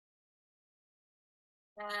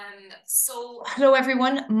Hello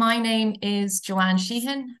everyone. My name is Joanne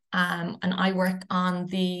Sheehan, and I work on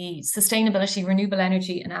the Sustainability, Renewable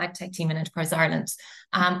Energy and AgTech team in Enterprise Ireland.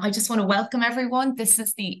 I just want to welcome everyone. This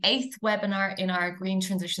is the 8th webinar in our Green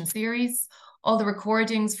Transition series. All the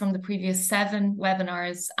recordings from the previous 7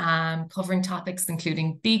 webinars covering topics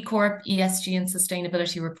including B Corp, ESG and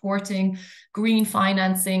sustainability reporting, green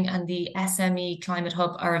financing and the SME Climate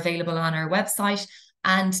Hub are available on our website.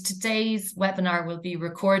 And today's webinar will be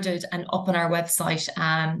recorded and up on our website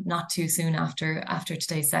not too soon after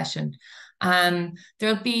today's session.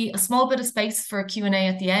 There'll be a small bit of space for a Q&A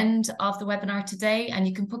at the end of the webinar today, and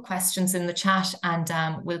you can put questions in the chat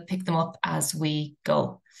and we'll pick them up as we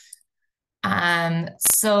go.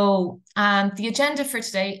 The agenda for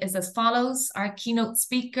today is as follows. Our keynote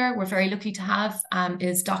speaker we're very lucky to have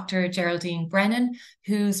is Dr. Geraldine Brennan,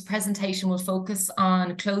 whose presentation will focus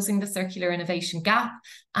on closing the circular innovation gap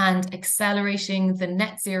and accelerating the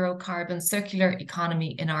net zero carbon circular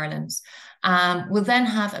economy in Ireland. We'll then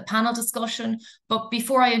have a panel discussion, but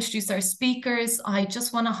before I introduce our speakers, I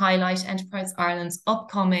just want to highlight Enterprise Ireland's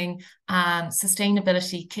upcoming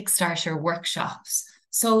sustainability Kickstarter workshops.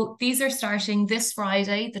 So these are starting this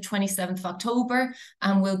Friday, the 27th of October,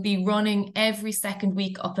 and will be running every second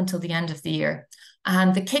week up until the end of the year.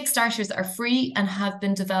 The Kickstarters are free and have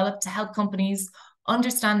been developed to help companies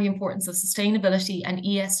understand the importance of sustainability and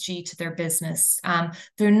ESG to their business.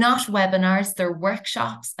 They're not webinars, they're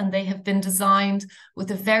workshops, and they have been designed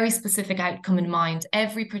with a very specific outcome in mind.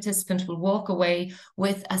 Every participant will walk away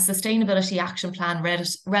with a sustainability action plan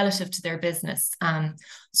relative to their business.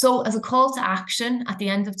 So as a call to action at the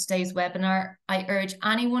end of today's webinar, I urge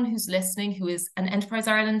anyone who's listening who is an Enterprise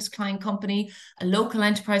Ireland client company, a local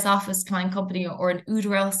enterprise office client company, or an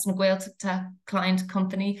Údarás na Gaeltachta client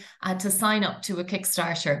company to sign up to a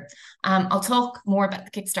Kickstarter. I'll talk more about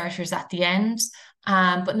the Kickstarters at the end.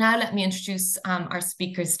 But now let me introduce our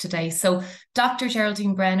speakers today. So Dr.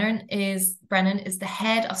 Geraldine Brennan is the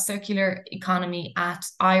head of circular economy at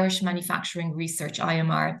Irish Manufacturing Research,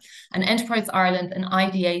 IMR, an Enterprise Ireland and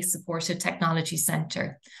IDA supported technology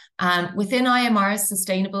centre. Within IMR's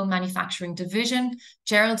Sustainable Manufacturing Division,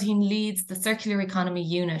 Geraldine leads the Circular Economy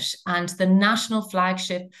Unit and the national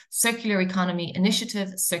flagship Circular Economy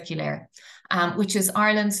Initiative, Circulaire, which is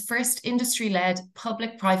Ireland's first industry-led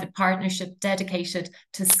public-private partnership dedicated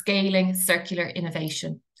to scaling circular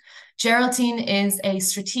innovation. Geraldine is a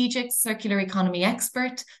strategic circular economy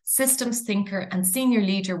expert, systems thinker, and senior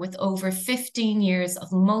leader with over 15 years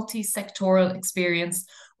of multi-sectoral experience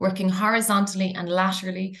working horizontally and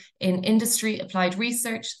laterally in industry, applied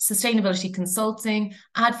research, sustainability consulting,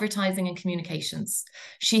 advertising, and communications.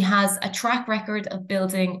 She has a track record of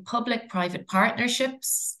building public-private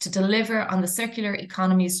partnerships to deliver on the circular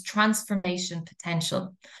economy's transformation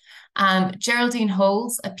potential. Geraldine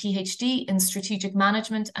holds a PhD in strategic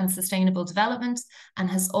management and sustainable development and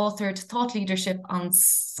has authored thought leadership on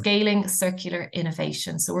scaling circular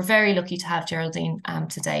innovation. So we're very lucky to have Geraldine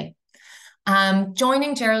today.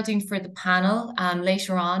 Joining Geraldine for the panel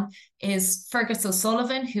later on is Fergus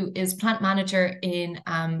O'Sullivan, who is plant manager in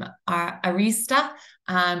Arista,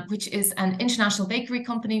 which is an international bakery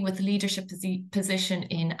company with a leadership position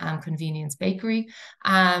in convenience bakery.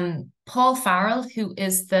 Paul Farrell, who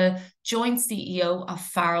is the joint CEO of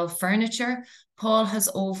Farrell Furniture. Paul has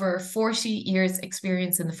over 40 years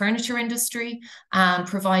experience in the furniture industry,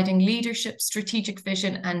 providing leadership, strategic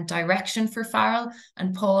vision and direction for Farrell.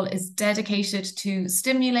 And Paul is dedicated to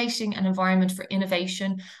stimulating an environment for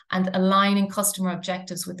innovation and aligning customer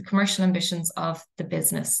objectives with the commercial ambitions of the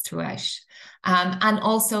business throughout. And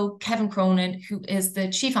also Kevin Cronin, who is the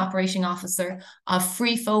Chief Operating Officer of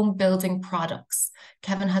Freefoam Building Products.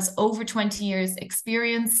 Kevin has over 20 years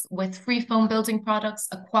experience with Freefoam Building Products,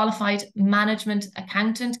 a qualified management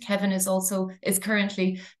accountant. Kevin is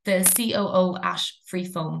currently the COO at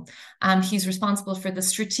Freefoam. He's responsible for the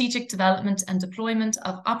strategic development and deployment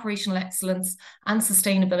of operational excellence and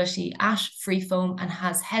sustainability at Freefoam and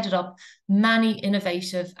has headed up many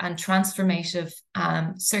innovative and transformative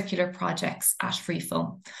circular projects at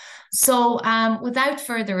Freefoam. So without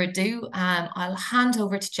further ado, I'll hand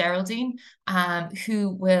over to Geraldine,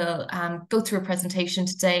 who will go through a presentation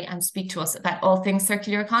today and speak to us about all things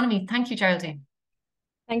circular economy. Thank you, Geraldine.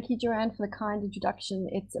 Thank you, Joanne, for the kind introduction.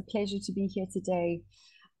 It's a pleasure to be here today.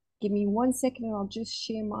 Give me 1 second and I'll just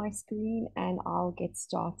share my screen and I'll get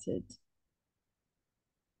started.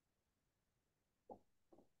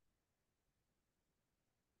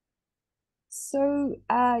 So,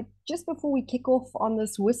 just before we kick off on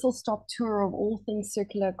this whistle-stop tour of all things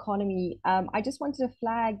circular economy, I just wanted to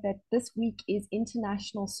flag that this week is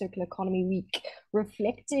International Circular Economy Week,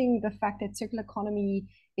 reflecting the fact that circular economy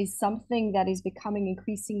is something that is becoming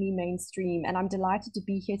increasingly mainstream. And I'm delighted to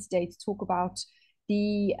be here today to talk about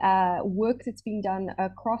the work that's being done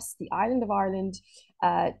across the island of Ireland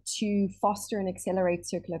to foster and accelerate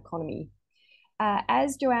circular economy.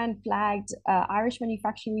 As Joanne flagged, Irish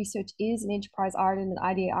Manufacturing Research is an Enterprise Ireland and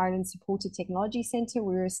IDA Ireland supported technology centre.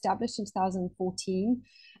 We were established in 2014,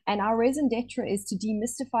 and our raison d'etre is to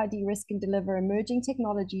demystify, de-risk, and deliver emerging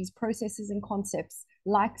technologies, processes, and concepts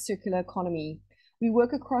like circular economy. We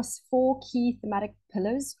work across 4 key thematic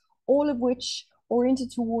pillars, all of which oriented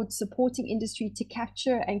towards supporting industry to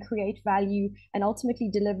capture and create value and ultimately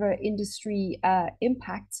deliver industry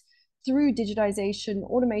impact through digitization,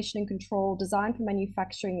 automation and control, design for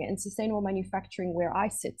manufacturing, and sustainable manufacturing, where I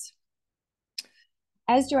sit.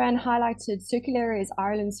 As Joanne highlighted, Circularia is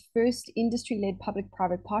Ireland's first industry-led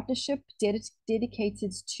public-private partnership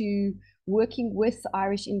dedicated to working with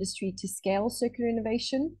Irish industry to scale circular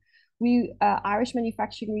innovation. Irish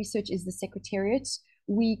Manufacturing Research is the secretariat.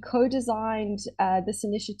 We co-designed this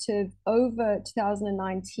initiative over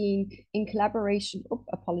 2019 in collaboration,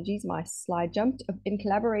 apologies, my slide jumped, in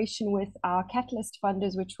collaboration with our Catalyst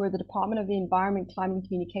funders, which were the Department of the Environment, Climate and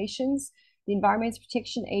Communications, the Environmental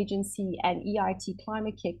Protection Agency, and EIT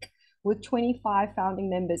Climate Kick, with 25 founding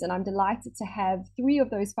members. And I'm delighted to have 3 of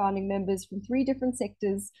those founding members from 3 different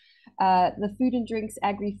sectors, the food and drinks,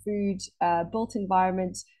 agri-food, built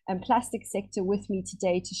environment, and plastic sector with me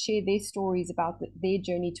today to share their stories about their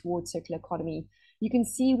journey towards circular economy. You can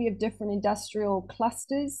see we have different industrial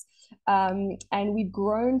clusters, and we've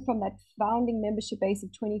grown from that founding membership base of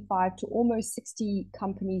 25 to almost 60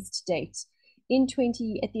 companies to date.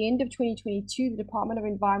 At the end of 2022, the Department of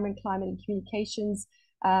Environment, Climate and Communications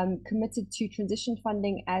committed to transition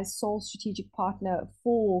funding as sole strategic partner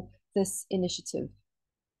for this initiative.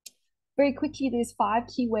 Very quickly, there's 5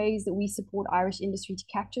 key ways that we support Irish industry to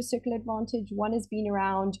capture circular advantage. One has been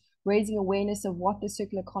around raising awareness of what the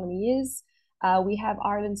circular economy is. We have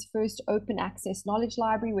Ireland's first open access knowledge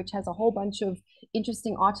library, which has a whole bunch of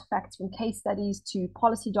interesting artifacts from case studies to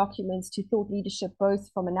policy documents to thought leadership,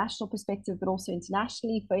 both from a national perspective, but also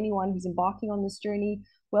internationally for anyone who's embarking on this journey.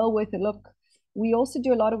 Well worth a look. We also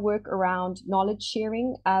do a lot of work around knowledge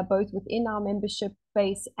sharing, both within our membership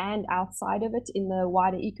base and outside of it in the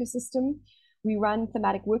wider ecosystem. We run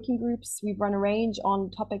thematic working groups. We've run a range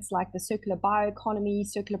on topics like the circular bioeconomy,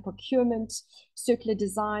 circular procurement, circular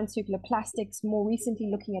design, circular plastics, more recently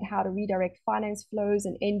looking at how to redirect finance flows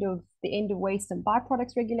and the end of waste and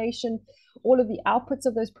byproducts regulation. All of the outputs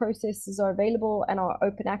of those processes are available and are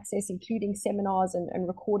open access, including seminars and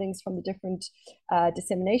recordings from the different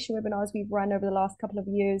dissemination webinars we've run over the last couple of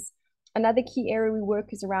years. Another key area we work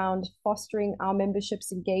is around fostering our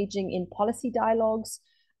memberships engaging in policy dialogues,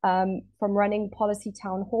 from running policy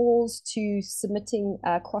town halls to submitting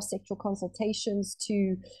cross-sectoral consultations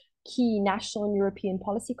to key national and European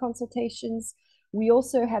policy consultations. We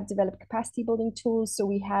also have developed capacity building tools. So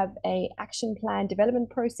we have an action plan development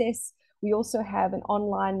process. We also have an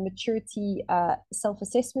online maturity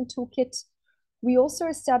self-assessment toolkit. We also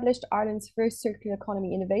established Ireland's first circular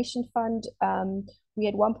economy innovation fund. We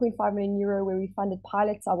had €1.5 million where we funded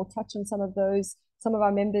pilots. I will touch on some of those. Some of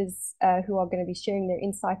our members who are going to be sharing their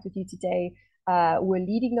insights with you today were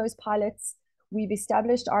leading those pilots. We've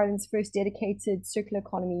established Ireland's first dedicated circular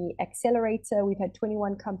economy accelerator. We've had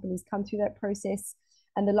 21 companies come through that process.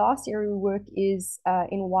 And the last area we work is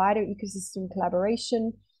in wider ecosystem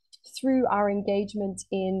collaboration through our engagement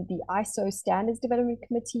in the ISO Standards Development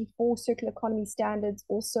Committee for Circular Economy Standards,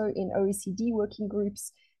 also in OECD working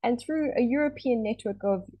groups, and through a European network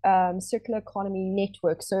of circular economy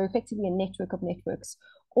networks, so effectively a network of networks,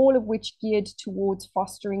 all of which geared towards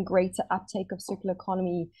fostering greater uptake of circular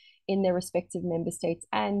economy in their respective member states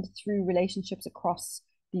and through relationships across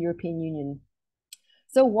the European Union.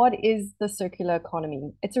 So what is the circular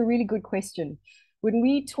economy? It's a really good question. When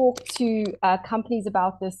we talk to companies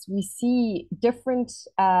about this, we see different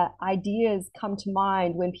ideas come to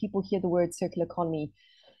mind when people hear the word circular economy.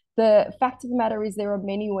 The fact of the matter is there are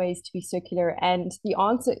many ways to be circular, and the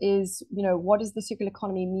answer is, what does the circular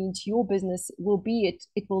economy mean to your business?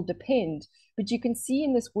 It will depend. But you can see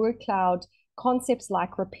in this word cloud concepts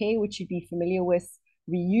like repair, which you'd be familiar with,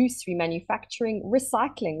 reuse, remanufacturing,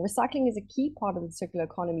 recycling. Recycling is a key part of the circular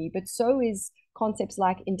economy, but so is concepts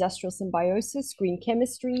like industrial symbiosis, green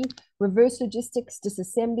chemistry, reverse logistics,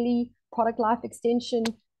 disassembly, product life extension,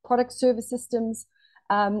 product service systems.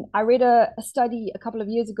 I read a study a couple of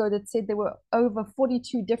years ago that said there were over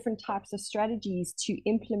 42 different types of strategies to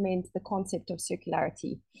implement the concept of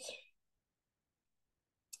circularity.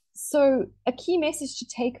 So a key message to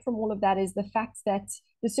take from all of that is the fact that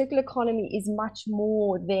the circular economy is much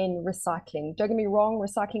more than recycling. Don't get me wrong,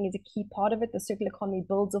 recycling is a key part of it. The circular economy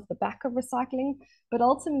builds off the back of recycling, but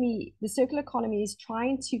ultimately the circular economy is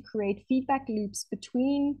trying to create feedback loops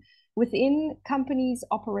within companies'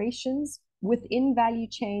 operations, within value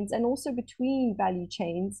chains, and also between value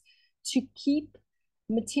chains to keep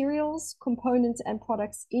materials, components, and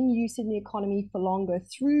products in use in the economy for longer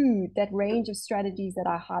through that range of strategies that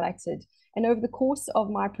I highlighted. And over the course of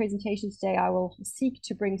my presentation today, I will seek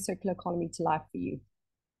to bring circular economy to life for you.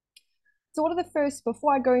 So what are the first,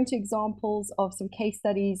 before I go into examples of some case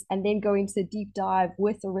studies and then go into the deep dive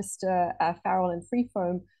with Arysta, Farrell, and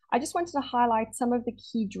Freefoam, I just wanted to highlight some of the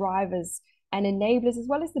key drivers and enablers, as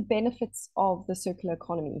well as the benefits of the circular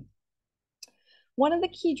economy. One of the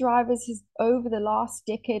key drivers over the last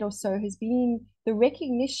decade or so has been the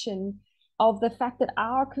recognition of the fact that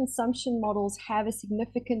our consumption models have a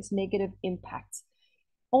significant negative impact.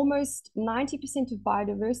 Almost 90% of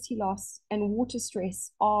biodiversity loss and water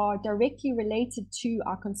stress are directly related to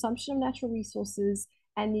our consumption of natural resources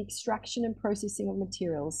and the extraction and processing of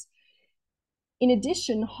materials. In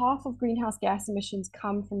addition, half of greenhouse gas emissions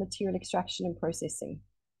come from material extraction and processing.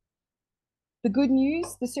 The good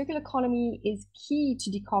news, the circular economy is key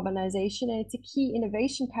to decarbonization, and it's a key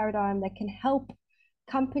innovation paradigm that can help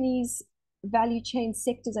companies, value chain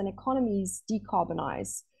sectors, and economies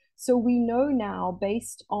decarbonize. So we know now,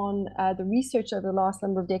 based on the research over the last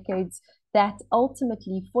number of decades, that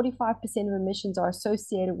ultimately 45% of emissions are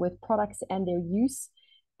associated with products and their use,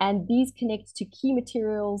 and these connect to key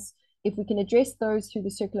materials. If we can address those through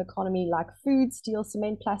the circular economy, like food, steel,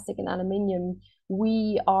 cement, plastic, and aluminium,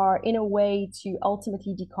 we are in a way to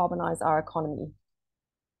ultimately decarbonize our economy.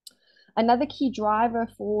 Another key driver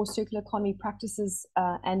for circular economy practices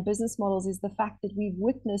and business models is the fact that we've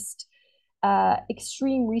witnessed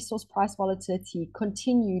extreme resource price volatility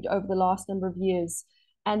continued over the last number of years.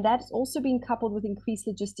 And that's also been coupled with increased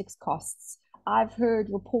logistics costs. I've heard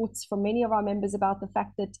reports from many of our members about the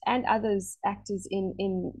fact that, and others actors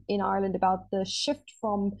in Ireland, about the shift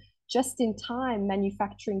from just-in-time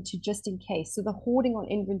manufacturing to just-in-case. So the hoarding on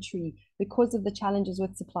inventory because of the challenges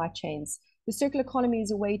with supply chains. The circular economy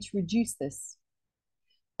is a way to reduce this.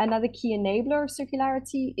 Another key enabler of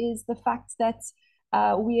circularity is the fact that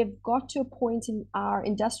we have got to a point in our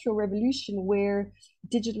industrial revolution where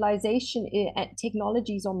digitalization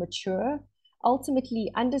technologies are mature.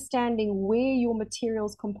 Ultimately, understanding where your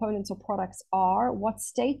materials, components, or products are, what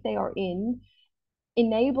state they are in,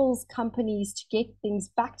 enables companies to get things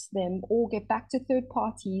back to them or get back to third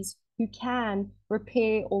parties who can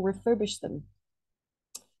repair or refurbish them.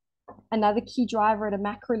 Another key driver at a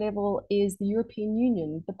macro level is the European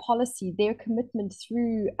Union, the policy, their commitment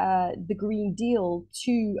through the Green Deal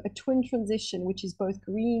to a twin transition, which is both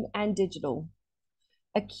green and digital.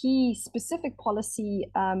 A key specific policy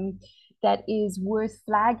that is worth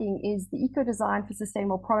flagging is the Eco-Design for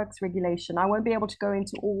Sustainable Products Regulation. I won't be able to go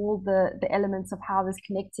into all the elements of how this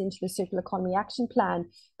connects into the Circular Economy Action Plan,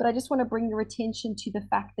 but I just want to bring your attention to the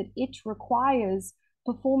fact that it requires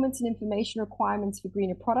performance and information requirements for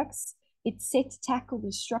greener products. It's set to tackle the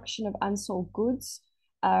destruction of unsold goods,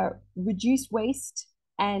 reduce waste,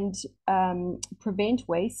 and prevent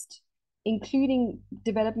waste, including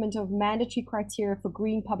development of mandatory criteria for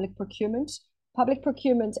green public procurement. Public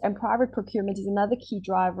procurement and private procurement is another key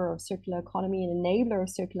driver of circular economy and enabler of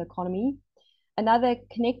circular economy. Another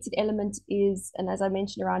connected element is, and as I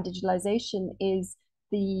mentioned around digitalization, is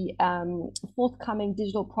the forthcoming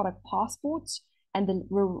digital product passport and the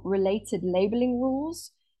related labeling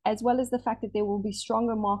rules, as well as the fact that there will be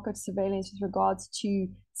stronger market surveillance with regards to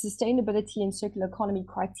sustainability and circular economy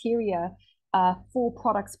criteria for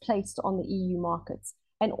products placed on the EU markets.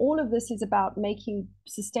 And all of this is about making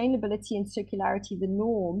sustainability and circularity the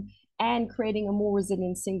norm and creating a more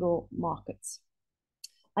resilient single market.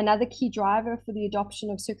 Another key driver for the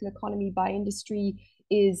adoption of circular economy by industry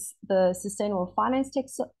is the Sustainable Finance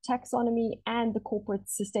Taxonomy and the Corporate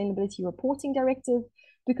Sustainability Reporting Directive,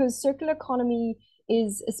 because circular economy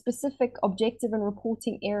is a specific objective and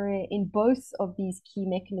reporting area in both of these key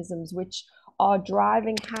mechanisms, which are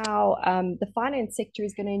driving how the finance sector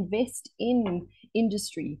is going to invest in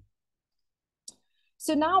industry.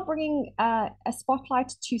 So now bringing a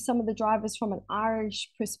spotlight to some of the drivers from an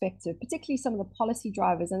Irish perspective, particularly some of the policy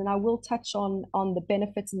drivers, and then I will touch on the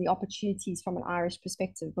benefits and the opportunities from an Irish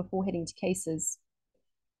perspective before heading to cases.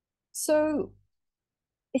 So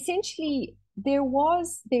essentially, there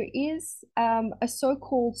is a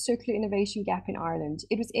so-called circular innovation gap in Ireland.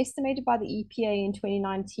 It was estimated by the EPA in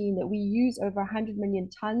 2019 that we use over 100 million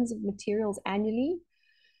tons of materials annually.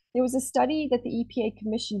 There was a study that the EPA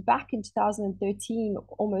commissioned back in 2013,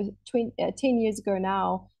 almost 10 years ago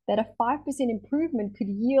now, that a 5% improvement could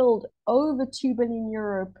yield over 2 billion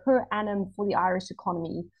euro per annum for the Irish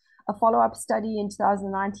economy. A follow-up study in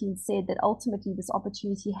 2019 said that ultimately this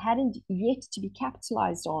opportunity hadn't yet to be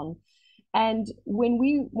capitalized on. And when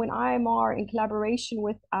IMR, in collaboration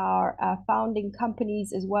with our founding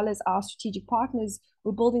companies as well as our strategic partners,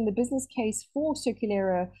 were building the business case for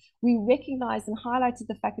Circulera, we recognized and highlighted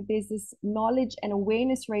the fact that there's this knowledge and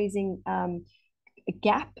awareness raising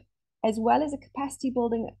gap, as well as a capacity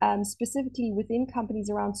building specifically within companies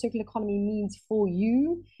around circular economy means for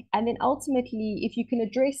you. And then ultimately, if you can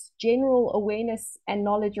address general awareness and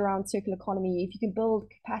knowledge around circular economy, if you can build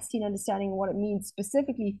capacity and understanding of what it means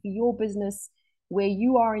specifically for your business, where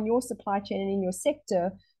you are in your supply chain and in your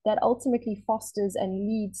sector, that ultimately fosters and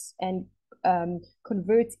leads and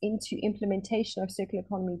converts into implementation of circular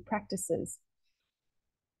economy practices.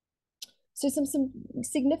 So some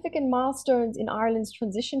significant milestones in Ireland's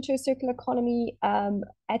transition to a circular economy.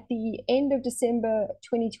 At the end of December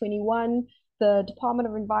 2021, the Department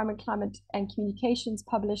of Environment, Climate and Communications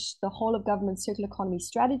published the whole of government circular economy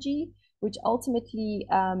strategy, which ultimately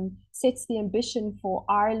sets the ambition for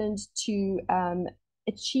Ireland to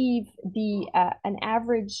achieve an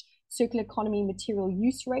average circular economy material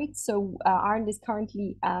use rate. So Ireland is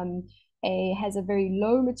currently has a very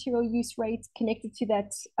low material use rate. Connected to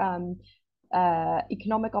that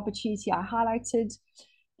economic opportunity I highlighted.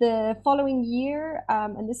 The following year,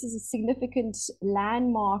 and this is a significant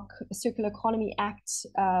landmark Circular Economy Act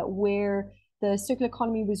where the circular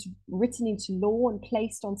economy was written into law and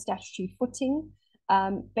placed on statutory footing.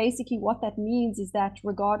 Basically, what that means is that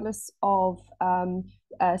regardless of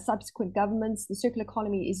subsequent governments, the circular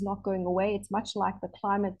economy is not going away. It's much like the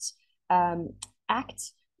Climate Act,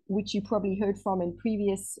 which you probably heard from in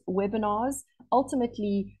previous webinars.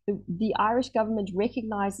 Ultimately, the Irish government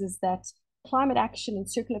recognizes that climate action and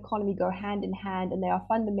circular economy go hand in hand, and they are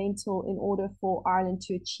fundamental in order for Ireland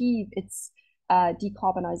to achieve its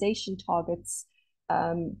decarbonisation targets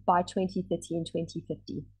by 2030 and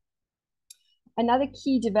 2050. Another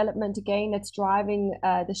key development, again, that's driving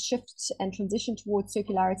the shift and transition towards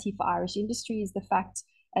circularity for Irish industry is the fact,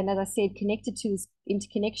 and as I said, connected to this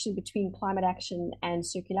interconnection between climate action and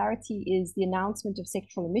circularity, is the announcement of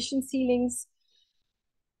sectoral emission ceilings.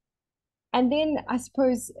 And then I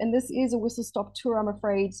suppose, and this is a whistle-stop tour, I'm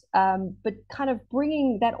afraid, but kind of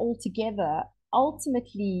bringing that all together,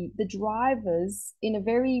 ultimately the drivers in a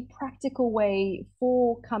very practical way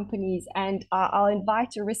for companies, and I'll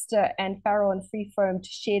invite Arista and Farrell and Freefoam to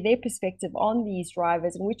share their perspective on these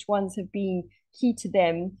drivers and which ones have been key to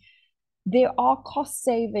them. There are cost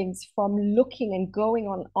savings from looking and going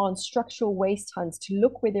on structural waste hunts to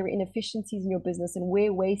look where there are inefficiencies in your business and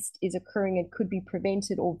where waste is occurring and could be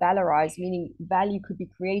prevented or valorized, meaning value could be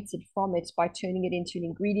created from it by turning it into an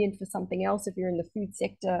ingredient for something else if you're in the food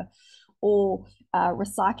sector, or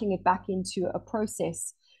recycling it back into a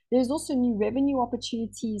process. There's also new revenue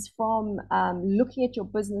opportunities from looking at your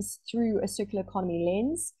business through a circular economy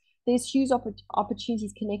lens. There's huge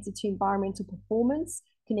opportunities connected to environmental performance,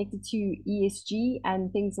 connected to ESG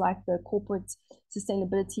and things like the Corporate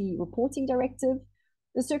Sustainability Reporting Directive.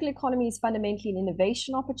 The circular economy is fundamentally an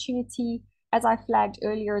innovation opportunity, as I flagged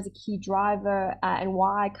earlier, as a key driver and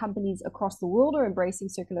why companies across the world are embracing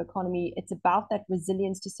circular economy. It's about that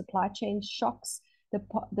resilience to supply chain shocks,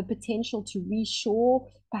 the potential to reshore,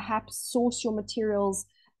 perhaps source your materials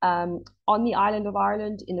on the island of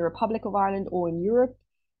Ireland, in the Republic of Ireland, or in Europe.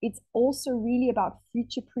 It's also really about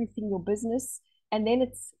future-proofing your business. And then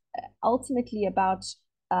it's ultimately about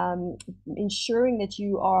ensuring that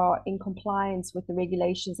you are in compliance with the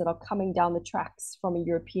regulations that are coming down the tracks from a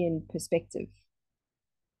European perspective.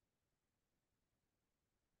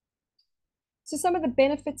 So some of the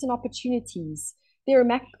benefits and opportunities. There are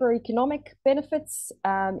macroeconomic benefits,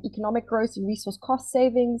 economic growth and resource cost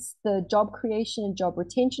savings, the job creation and job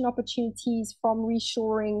retention opportunities from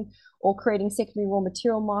reshoring or creating secondary raw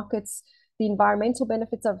material markets. The environmental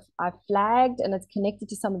benefits I've flagged, and it's connected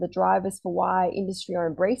to some of the drivers for why industry are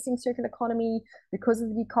embracing circular economy because of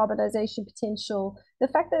the decarbonization potential. The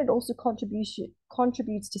fact that it also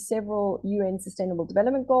contributes to several UN Sustainable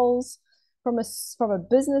Development Goals. From a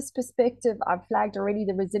business perspective, I've flagged already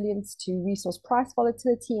the resilience to resource price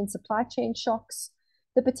volatility and supply chain shocks.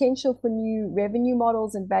 The potential for new revenue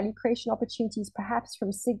models and value creation opportunities, perhaps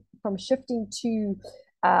from shifting to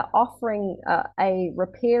offering a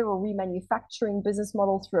repair or remanufacturing business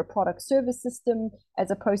model through a product service system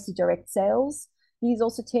as opposed to direct sales. These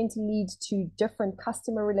also tend to lead to different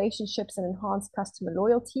customer relationships and enhanced customer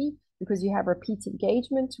loyalty because you have repeat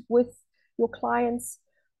engagement with your clients.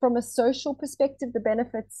 From a social perspective, the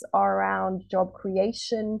benefits are around job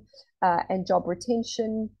creation and job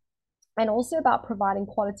retention, and also about providing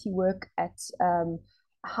quality work at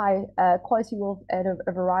high quality work at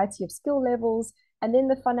a variety of skill levels. And then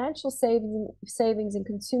the financial savings and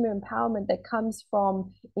consumer empowerment that comes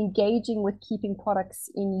from engaging with keeping products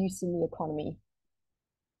in use in the economy.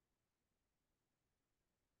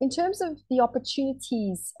 In terms of the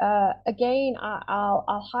opportunities, again,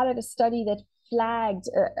 I'll highlight a study that flagged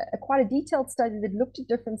quite a detailed study that looked at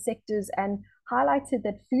different sectors and highlighted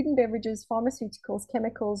that food and beverages, pharmaceuticals,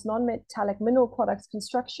 chemicals, non-metallic mineral products,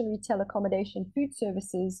 construction, retail, accommodation, food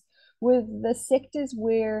services were the sectors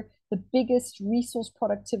where the biggest resource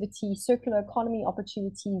productivity, circular economy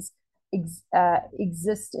opportunities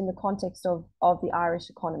exist in the context of the Irish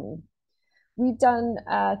economy. We've done,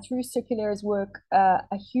 through Circulare's work,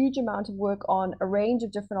 a huge amount of work on a range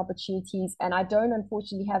of different opportunities, and I don't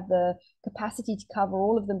unfortunately have the capacity to cover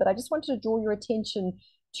all of them, but I just wanted to draw your attention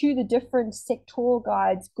to the different sectoral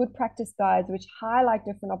guides, good practice guides, which highlight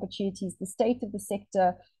different opportunities, the state of the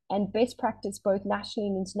sector, and best practice both nationally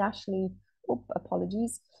and internationally,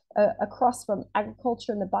 across from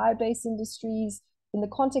agriculture and the bio-based industries, in the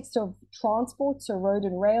context of transport, so road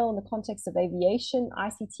and rail, in the context of aviation,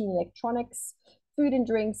 ICT and electronics, food and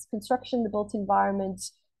drinks, construction, the built environment,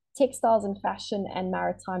 textiles and fashion, and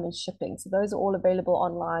maritime and shipping. So those are all available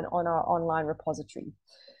online on our online repository.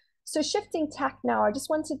 So shifting tack now, I just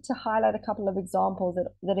wanted to highlight a couple of examples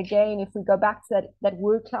that again, if we go back to that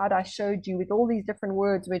word cloud I showed you with all these different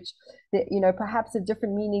words, which, perhaps have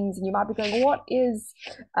different meanings, and you might be going, what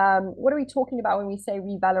are we talking about when we say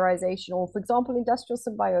revalorization? Or for example, industrial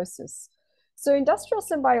symbiosis. So industrial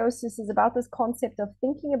symbiosis is about this concept of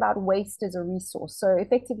thinking about waste as a resource. So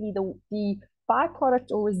effectively the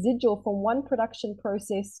byproduct or residual from one production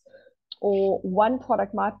process or one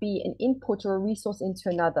product might be an input or a resource into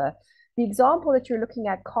another. The example that you're looking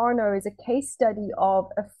at, Carnot, is a case study of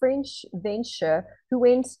a French venture who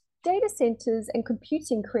went, data centers and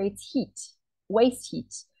computing creates heat, waste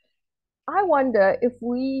heat. I wonder if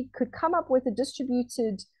we could come up with a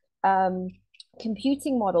distributed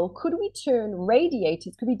computing model. Could we turn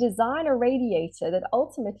radiators, could we design a radiator that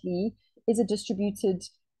ultimately is a distributed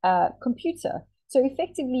computer? So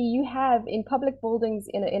effectively, you have in public buildings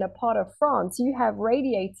in a part of France, you have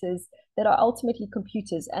radiators that are ultimately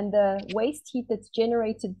computers, and the waste heat that's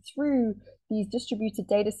generated through these distributed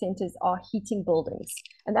data centers are heating buildings.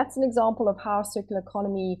 And that's an example of how circular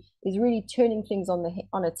economy is really turning things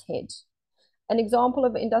on its head. An example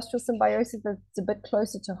of industrial symbiosis that's a bit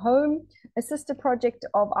closer to home, a sister project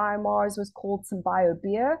of IMR's was called Symbio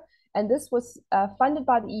Beer. And this was funded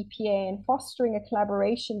by the EPA and fostering a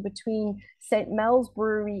collaboration between St. Mel's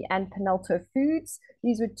Brewery and Penalto Foods.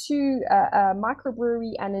 These were two, a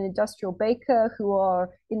microbrewery and an industrial baker who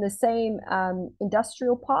are in the same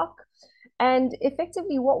industrial park. And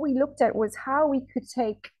effectively what we looked at was how we could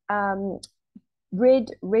take bread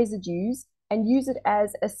residues and use it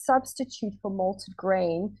as a substitute for malted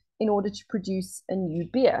grain in order to produce a new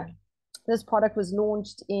beer. This product was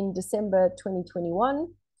launched in December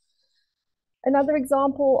 2021. Another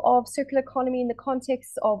example of circular economy in the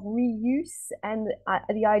context of reuse and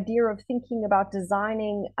the idea of thinking about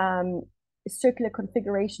designing circular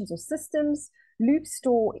configurations or systems.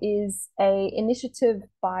 Loopstore is an initiative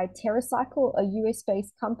by TerraCycle, a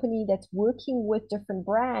US-based company that's working with different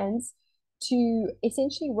brands to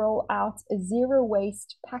essentially roll out a zero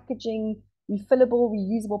waste packaging, refillable,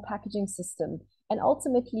 reusable packaging system. And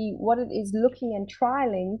ultimately, what it is looking and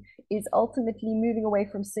trialing is ultimately moving away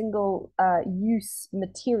from single use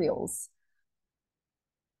materials.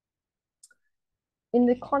 In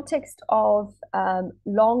the context of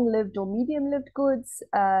long-lived or medium-lived goods,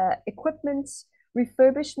 equipment,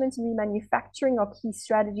 refurbishment and remanufacturing are key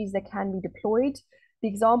strategies that can be deployed. The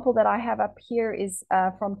example that I have up here is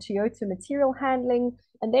from Toyota Material Handling,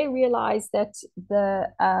 and they realized that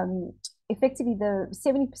effectively the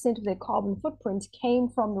 70% of their carbon footprint came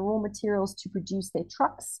from the raw materials to produce their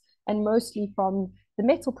trucks, and mostly from the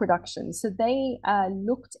metal production. So they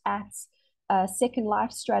looked at a second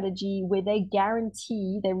life strategy where they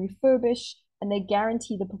refurbish and they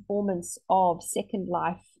guarantee the performance of second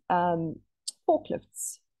life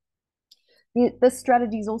forklifts. This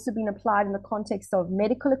strategy has also been applied in the context of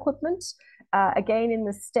medical equipment. Again, in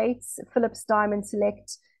the States, Philips Diamond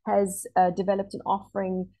Select has developed an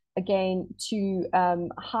offering again, to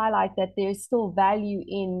highlight that there's still value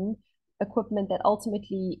in equipment that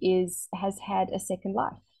ultimately has had a second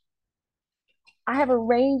life. I have a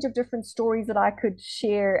range of different stories that I could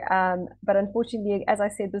share, but unfortunately, as I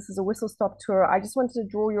said, this is a whistle-stop tour. I just wanted to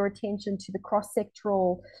draw your attention to the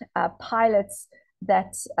cross-sectoral pilots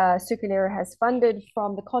that Circulera has funded,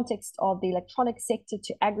 from the context of the electronics sector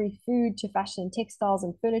to agri-food to fashion and textiles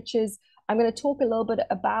and furnitures. I'm going to talk a little bit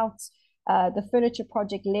about the furniture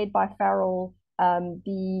project led by Farrell,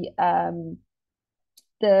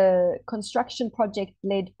 the construction project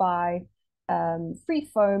led by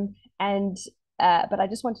Freefoam, and but I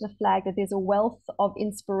just wanted to flag that there's a wealth of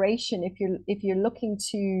inspiration. If you're looking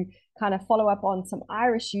to kind of follow up on some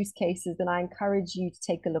Irish use cases, then I encourage you to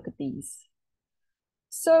take a look at these.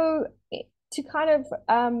 So to kind of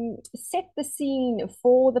set the scene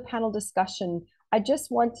for the panel discussion, I just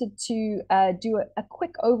wanted to do a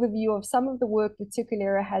quick overview of some of the work that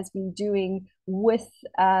Circulera has been doing with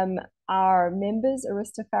our members,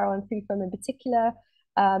 Arista, Farrell, and Freefoam in particular.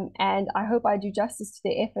 And I hope I do justice to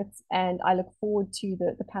their efforts, and I look forward to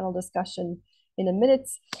the panel discussion in a minute.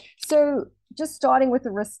 So just starting with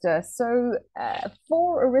Arista. So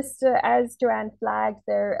for Arista, as Joanne flagged,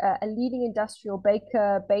 they're a leading industrial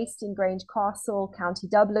baker based in Grange Castle, County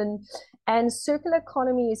Dublin, and circular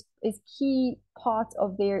economy is key part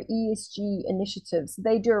of their ESG initiatives.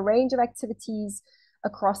 They do a range of activities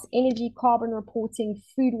across energy, carbon reporting,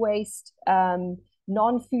 food waste,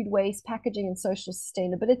 non-food waste, packaging, and social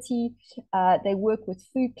sustainability. They work with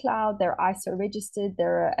Food Cloud. They're ISO registered.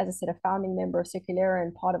 They're, as I said, a founding member of Circulera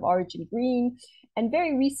and part of Origin Green. And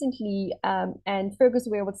very recently, and Fergus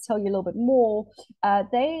will be able to tell you a little bit more,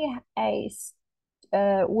 they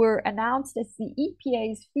were announced as the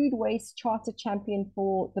EPA's Food Waste Charter Champion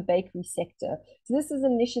for the bakery sector. So this is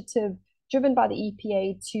an initiative driven by the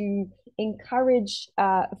EPA to encourage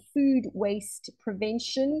food waste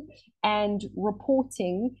prevention and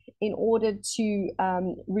reporting in order to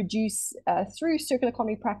reduce, through circular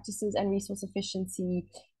economy practices and resource efficiency,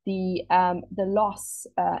 the loss,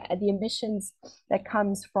 the emissions that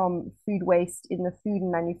comes from food waste in the food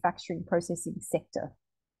and manufacturing processing sector.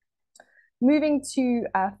 Moving to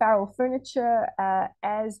Farrell Furniture,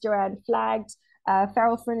 as Joanne flagged,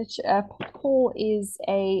 Farrell Furniture, Paul is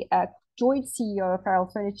a joint CEO of Farrell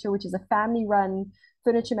Furniture, which is a family-run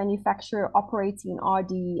furniture manufacturer operating in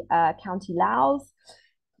RD County Louth.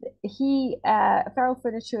 Farrell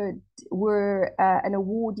Furniture were an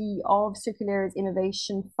awardee of Circulera's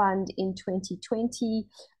Innovation Fund in 2020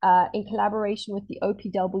 in collaboration with the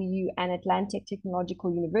OPW and Atlantic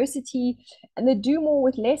Technological University. And the Do More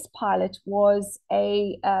with Less pilot was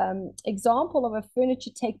a example of a furniture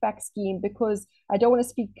take-back scheme, because I don't want to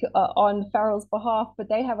speak on Farrell's behalf, but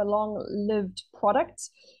they have a long-lived product.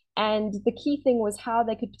 And the key thing was how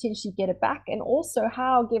they could potentially get it back, and also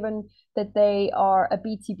how, given that they are a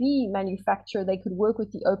B2B manufacturer, they could work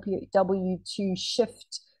with the OPW to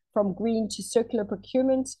shift from green to circular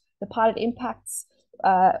procurement. The pilot impacts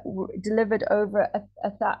delivered over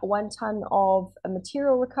 1 ton of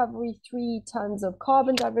material recovery, 3 tons of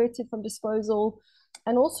carbon diverted from disposal,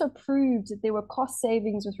 and also proved that there were cost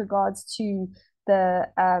savings with regards to the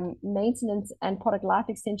maintenance and product life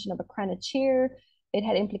extension of a Cranach chair. It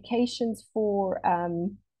had implications for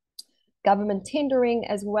government tendering,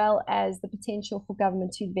 as well as the potential for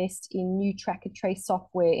government to invest in new track and trace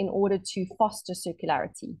software in order to foster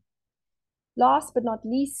circularity. Last but not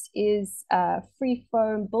least is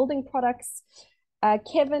Freefoam Building Products.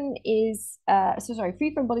 Kevin is,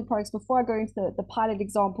 Freefoam Building Products, before I go into the pilot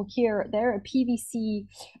example here, they're a PVC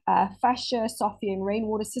fascia, soffit, and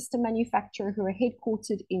rainwater system manufacturer who are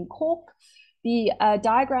headquartered in Cork. The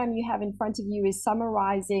diagram you have in front of you is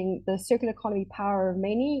summarizing the circular economy power of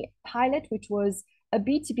many pilot, which was a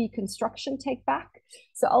B2B construction take back.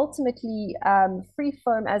 So ultimately,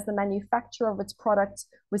 Freefoam, as the manufacturer of its product,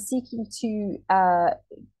 was seeking to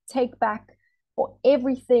take back for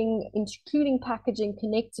everything, including packaging,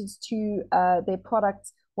 connected to their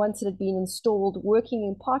product once it had been installed, working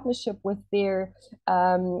in partnership with their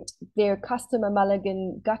customer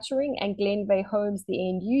Mulligan Guttering and Glenveigh Homes, the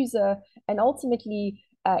end user. And ultimately,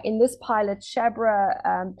 in this pilot,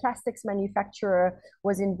 Shabra plastics manufacturer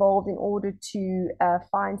was involved in order to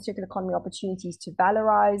find circular economy opportunities to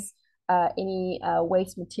valorize any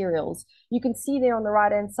waste materials. You can see there on the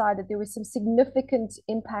right-hand side that there was some significant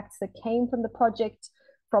impacts that came from the project,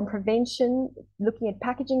 from prevention, looking at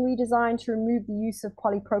packaging redesign to remove the use of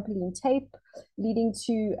polypropylene tape, leading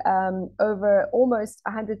to over almost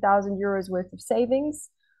 100,000 euros worth of savings,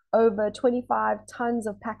 over 25 tons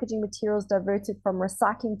of packaging materials diverted from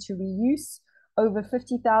recycling to reuse, over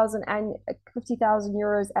 50,000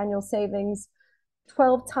 euros annual savings,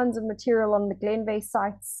 12 tons of material on the Glenveigh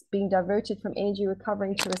sites being diverted from energy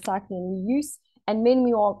recovering to recycling and reuse, and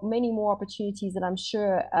many more opportunities that I'm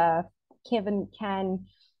sure Kevin can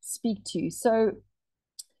speak to. So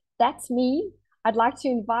that's me. I'd like to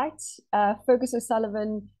invite Fergus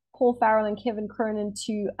O'Sullivan, Paul Farrell, and Kevin Cronin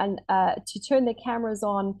to turn their cameras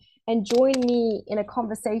on and join me in a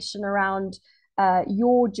conversation around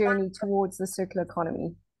your journey towards the circular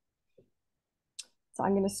economy. So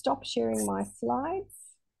I'm going to stop sharing my slides.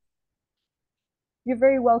 You're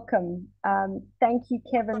very welcome. Thank you,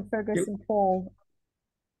 Kevin, Fergus, and Paul,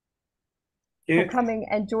 for coming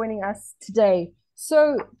and joining us today.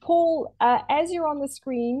 So, Paul, as you're on the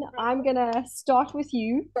screen, I'm going to start with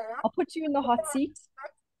you. I'll put you in the hot seat.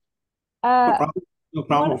 No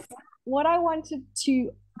problem. What I wanted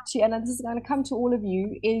to, and this is going to come to all of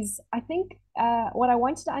you, is I think what I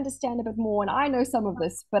wanted to understand a bit more, and I know some of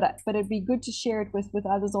this, but it'd be good to share it with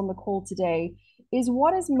others on the call today, is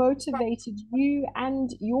what has motivated you and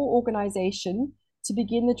your organization to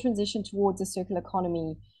begin the transition towards a circular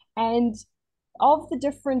economy? And of the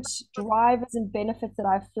different drivers and benefits that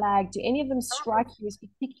I've flagged, do any of them strike you as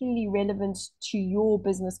particularly relevant to your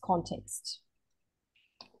business context?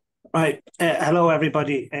 Right. Hello,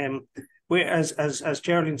 everybody. We're, as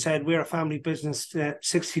Geraldine said, we're a family business,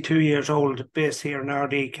 62 years old, based here in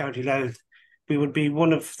Ardee, County Louth. We would be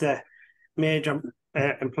one of the major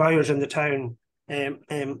employers in the town,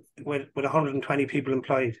 with 120 people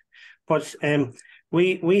employed. But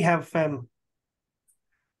we have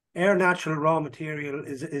our natural raw material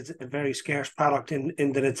is a very scarce product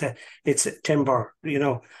in that it's a timber, you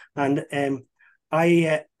know, and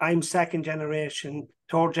I'm second generation,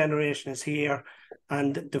 third generation is here,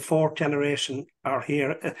 and the fourth generation are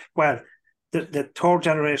here. Well, the third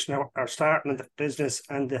generation are starting the business,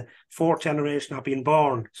 and the fourth generation are being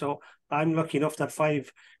born. So I'm lucky enough to have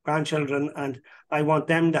 5 grandchildren, and I want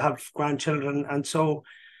them to have grandchildren. And so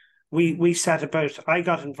we set about, I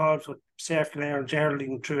got involved with Circulaire and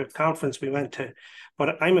Geraldine through a conference we went to.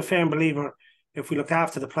 But I'm a firm believer, if we look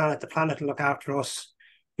after the planet will look after us.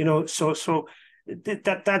 You know, so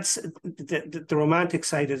that's the romantic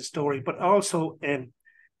side of the story. But also, the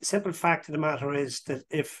simple fact of the matter is that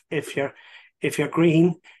if you're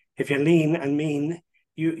green, if you're lean and mean,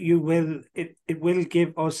 it will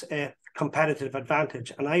give us a competitive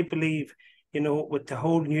advantage. And I believe, you know, with the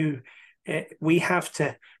whole new, we have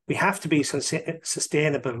to be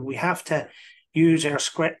sustainable. We have to use our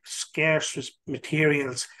scarce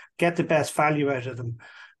materials, get the best value out of them,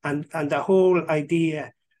 and the whole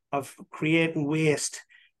idea of creating waste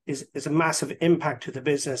is a massive impact to the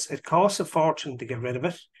business. It costs a fortune to get rid of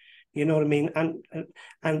it, you know what I mean?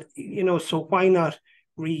 And you know, so why not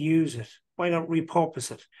reuse it? Why not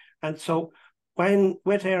repurpose it? And so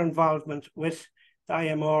with our involvement with the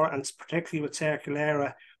IMR, and particularly with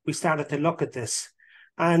Circulara, we started to look at this,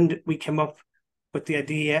 and we came up with the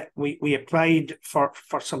idea. We applied for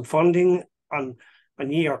some funding on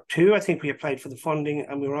year 2. I think we applied for the funding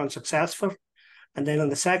and we were unsuccessful. And then on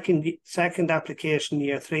the second application,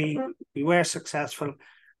 year 3, we were successful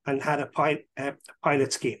and had a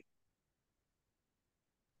pilot scheme.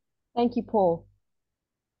 Thank you, Paul.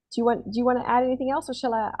 Do you want to add anything else, or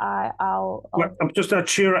shall I'll... Well, I'm just not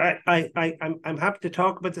sure. I'm happy to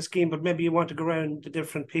talk about the scheme, but maybe you want to go around to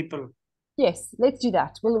different people. Yes, let's do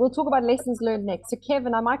that. We'll talk about lessons learned next. So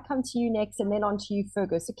Kevin, I might come to you next, and then on to you,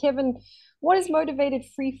 Fergus. So Kevin, what has motivated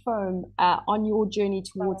Freefoam on your journey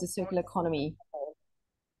towards a circular economy?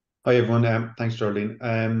 Hi everyone, thanks Geraldine.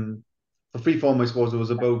 For Freefoam, I suppose it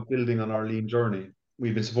was about building on our lean journey.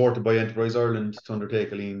 We've been supported by Enterprise Ireland to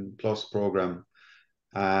undertake a Lean Plus programme.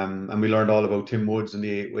 And we learned all about Tim Woods and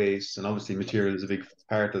the 8 wastes, and obviously material is a big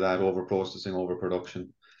part of that, over processing, over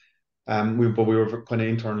production. But we were kind of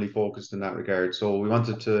internally focused in that regard. So we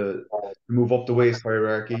wanted to move up the waste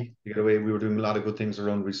hierarchy to get away. We were doing a lot of good things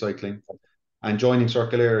around recycling, and joining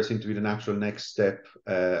Circulara seemed to be the natural next step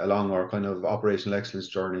along our kind of operational excellence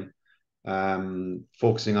journey,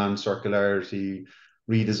 focusing on circularity,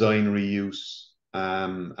 redesign, reuse,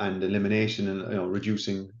 and elimination, and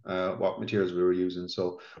reducing what materials we were using.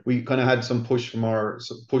 So we kind of had some push and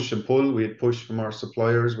pull. We had push from our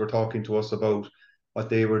suppliers. Were talking to us about what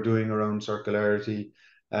they were doing around circularity.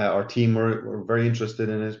 Our team were very interested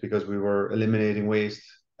in it because we were eliminating waste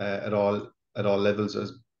at all levels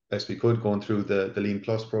as best we could, going through the Lean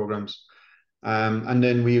Plus programs. And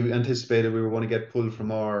then we anticipated we were going to get pull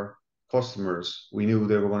from our customers. We knew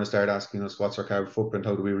they were going to start asking us, what's our carbon footprint?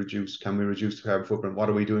 How do we reduce? Can we reduce the carbon footprint? What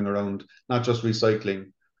are we doing around not just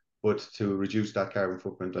recycling, but to reduce that carbon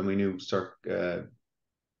footprint? And we knew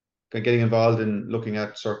getting involved in looking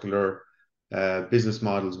at circular business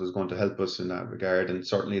models was going to help us in that regard. And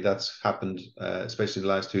certainly that's happened, especially in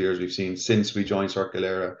the last 2 years. We've seen since we joined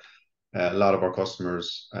Circulera, a lot of our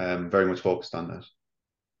customers very much focused on that.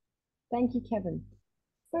 Thank you, Kevin.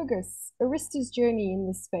 Fergus, Arista's journey in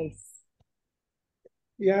this space.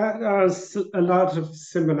 Yeah, there's a lot of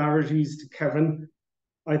similarities to Kevin.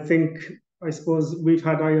 I suppose we've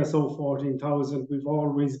had ISO 14000. We've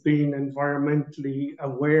always been environmentally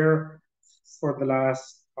aware for the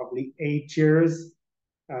last probably 8 years.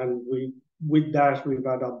 And with that, we've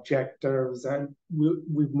had objectives and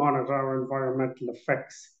we've monitored our environmental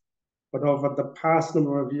effects. But over the past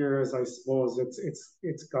number of years, I suppose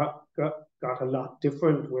it's got a lot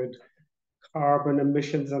different with carbon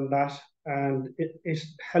emissions and that. And it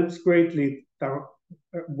helps greatly that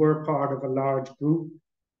we're part of a large group.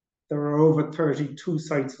 There are over 32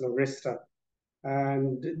 sites in Arista,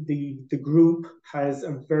 and the group has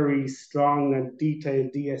a very strong and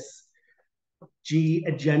detailed ESG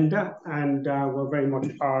agenda, and we're very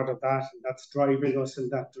much part of that. That's driving us in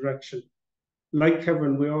that direction. Like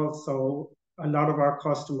Kevin, a lot of our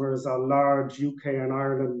customers are large UK and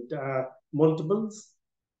Ireland multiples,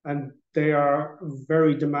 and they are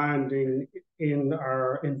very demanding in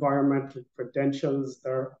our environmental credentials.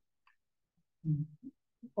 They're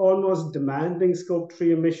almost demanding Scope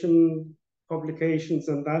 3 emission publications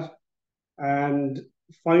and that. And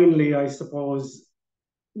finally, I suppose,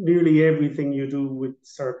 nearly everything you do with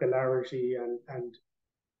circularity and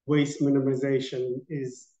waste minimization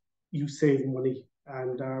is you save money.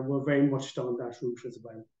 And we're very much down that route as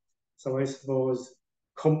well. So I suppose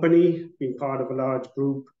company, being part of a large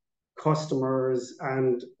group, customers,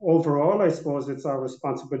 and overall, I suppose it's our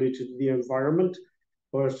responsibility to the environment,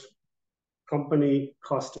 but company,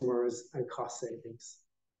 customers, and cost savings.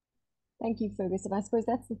 Thank you, Fergus. And I suppose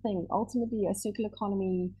that's the thing. Ultimately, a circular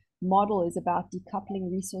economy model is about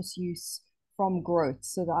decoupling resource use from growth.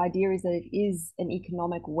 So the idea is that it is an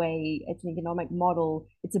economic way, it's an economic model,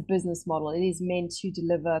 it's a business model. It is meant to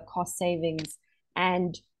deliver cost savings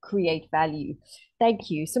and create value. Thank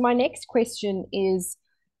you. So my next question is,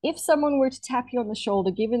 if someone were to tap you on the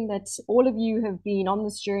shoulder, given that all of you have been on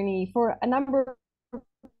this journey for a number of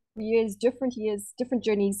years, different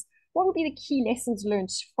journeys, what would be the key lessons learned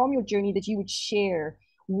from your journey that you would share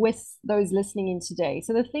with those listening in today?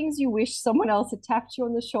 So the things you wish someone else had tapped you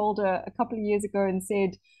on the shoulder a couple of years ago and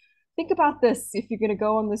said, think about this if you're going to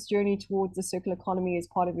go on this journey towards the circular economy as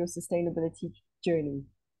part of your sustainability journey.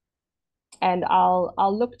 And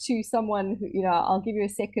I'll look to someone who, I'll give you a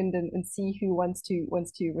second and see who wants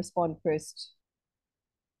to respond first.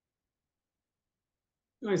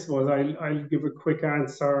 I suppose I'll give a quick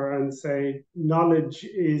answer and say knowledge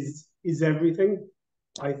is everything.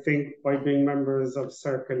 I think by being members of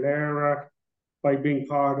Circulera, by being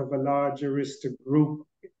part of a large Arista group,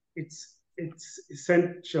 it's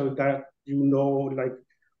essential that like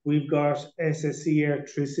we've got SSE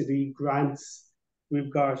Electricity grants,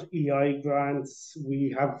 we've got EI grants,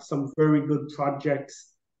 we have some very good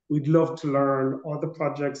projects. We'd love to learn other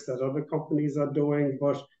projects that other companies are doing,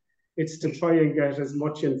 but it's to try and get as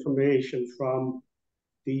much information from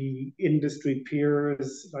the industry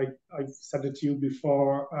peers. Like I've said it to you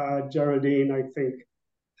before, Geraldine, I think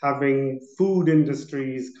having food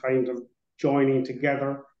industries kind of joining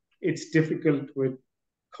together, it's difficult with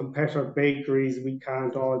competitor bakeries. We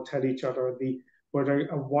can't all tell each other. But a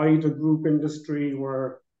wider group industry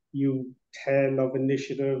where you tell of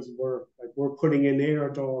initiatives where we're putting in air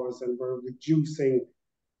doors and we're reducing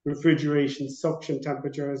refrigeration suction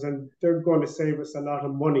temperatures, and they're going to save us a lot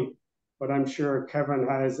of money. But I'm sure Kevin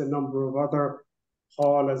has a number of other,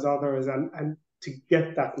 Paul has others, and to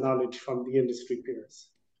get that knowledge from the industry peers.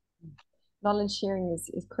 Knowledge sharing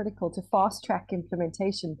is critical to fast track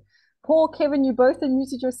implementation. Paul, Kevin, you both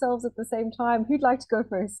unmuted yourselves at the same time. Who'd like to go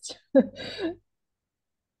first?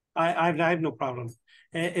 I have no problem.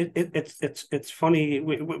 It's funny.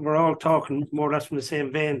 We're all talking more or less from the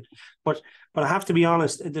same vein, but I have to be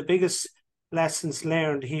honest. The biggest lessons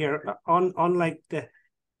learned here, unlike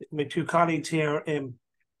my two colleagues here,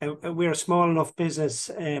 we're a small enough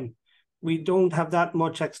business. We don't have that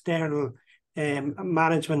much external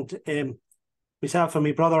management. Myself and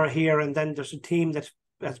my brother are here, and then there's a team that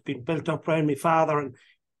has been built up around my father, and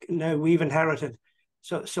now we've inherited.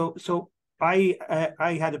 So I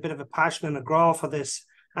had a bit of a passion and a grow for this,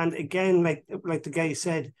 and again, like the guy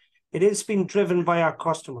said, it is being driven by our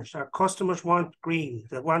customers. Our customers want green,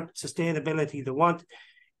 they want sustainability, they want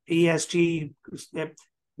ESG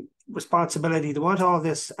responsibility, they want all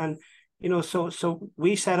this, and so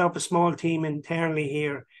we set up a small team internally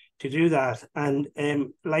here to do that, and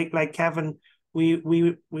like Kevin, we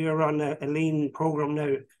are on a lean program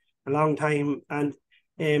now a long time, and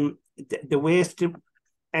the waste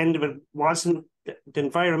end of it wasn't, the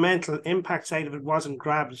environmental impact side of it wasn't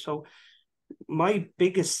grabbed. So my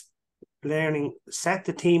biggest learning, set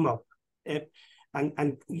the team up,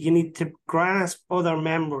 and you need to grasp other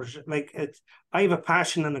members. Like, I have a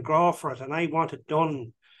passion and a grow for it, and I want it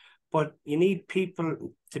done, but you need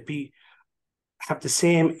people to have the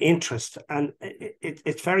same interest, and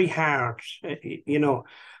it's very hard, you know.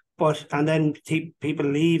 But and then people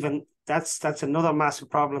leave, and that's another massive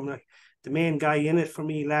problem. Like, the main guy in it for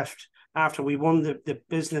me left after we won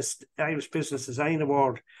the Irish Business Design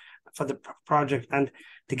Award for the project, and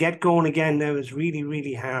to get going again now is really,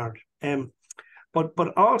 really hard.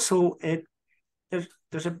 But also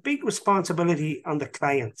there's a big responsibility on the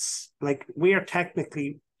clients. Like, we are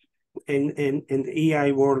technically in the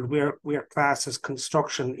EI world, we're classed as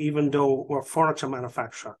construction, even though we're furniture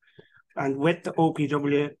manufacturer. And with the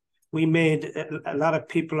OPW, we made, a lot of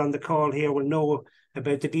people on the call here will know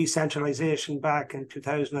about the decentralization back in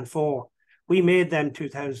 2004. We made them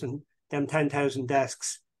 10,000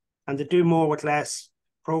 desks, and the Do More with Less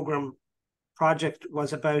project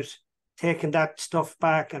was about taking that stuff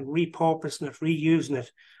back and repurposing it, reusing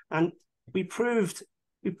it. And we proved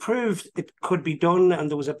it could be done, and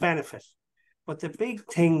there was a benefit. But the big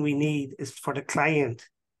thing we need is for the client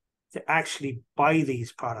to actually buy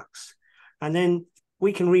these products. And then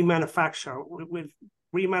we can remanufacture.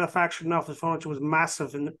 Remanufacturing office furniture was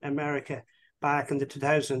massive in America back in the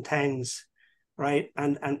 2010s, right?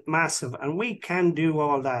 And massive. And we can do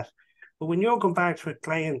all that. But when you're going back to a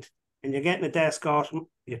client and you're getting a desk out,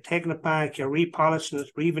 you're taking it back, you're repolishing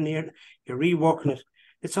it, reveneering it, you're reworking it,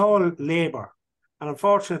 it's all labour. And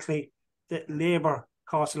unfortunately, the labour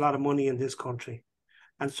costs a lot of money in this country.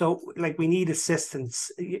 And so, like, we need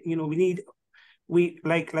assistance. You know,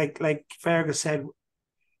 like Fergus said,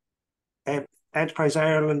 Enterprise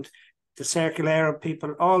Ireland, the Circular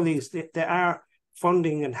people, all these, they are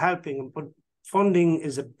funding and helping, but funding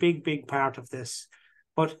is a big part of this.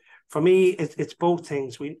 But for me, it's both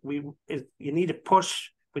things. You need to push,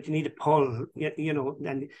 but you need to pull. You know,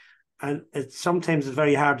 and sometimes it's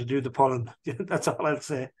very hard to do the pulling. That's all I'll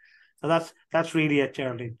say. So that's really it,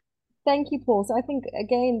 Geraldine. Thank you, Paul. So I think,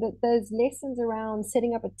 again, that there's lessons around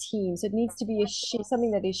setting up a team. So it needs to be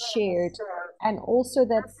something that is shared, and also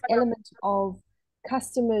that element of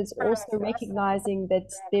customers also recognizing that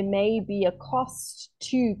there may be a cost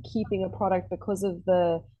to keeping a product because of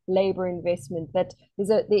the labor investment, that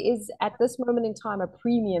there is at this moment in time a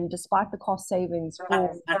premium despite the cost savings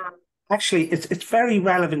for. Actually, it's very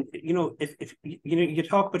relevant. You know, if you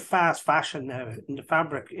talk about fast fashion now in the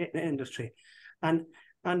fabric industry, and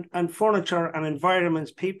furniture and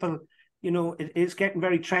environments, people, you know, it is getting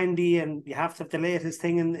very trendy, and you have to have the latest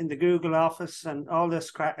thing in the Google office and all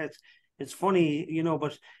this crap. It's funny, you know,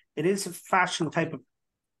 but it is a fashion type of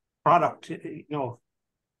product, you know.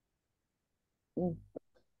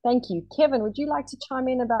 Thank you. Kevin, would you like to chime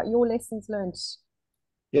in about your lessons learned?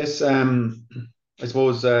 Yes, I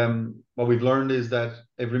suppose what we've learned is that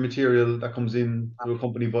every material that comes in to a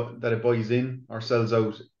company that it buys in or sells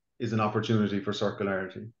out is an opportunity for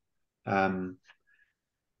circularity.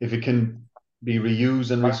 If it can be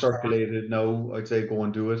reused and recirculated now, I'd say go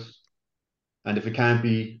and do it. And if it can't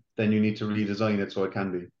be, then you need to redesign it so it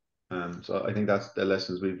can be. So I think that's the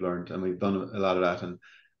lessons we've learned, and we've done a lot of that. And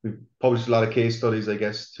we've published a lot of case studies, I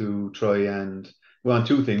guess, to try and we want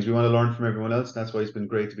two things. We want to learn from everyone else. That's why it's been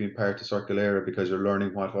great to be part of Circulara, because you're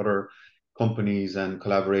learning what other companies and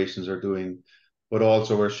collaborations are doing, but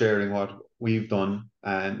also we're sharing what we've done.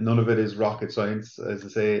 And none of it is rocket science. As I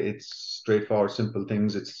say, it's straightforward, simple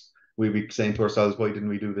things. We'll be saying to ourselves, why didn't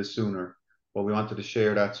we do this sooner? But we wanted to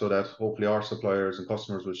share that so that hopefully our suppliers and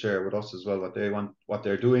customers will share with us as well what they want, what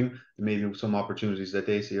they're doing, and maybe some opportunities that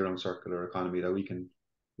they see around circular economy that we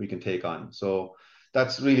can take on. So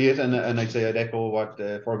that's really it. And I'd say I'd echo what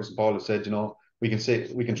Fergus and Paul have said. You know, we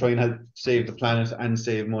can try and help save the planet and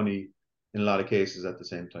save money in a lot of cases at the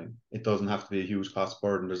same time. It doesn't have to be a huge cost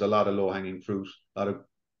burden. There's a lot of low-hanging fruit, a lot of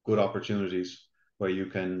good opportunities where you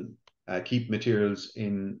can keep materials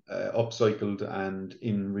in upcycled and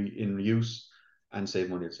in reuse and save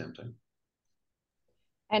money at the same time.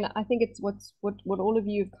 And I think it's what all of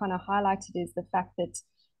you have kind of highlighted is the fact that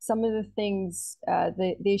some of the things,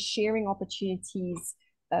 there's sharing opportunities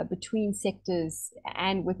between sectors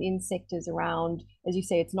and within sectors around, as you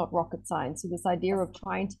say, it's not rocket science. So this idea of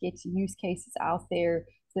trying to get use cases out there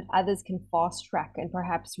that others can fast track and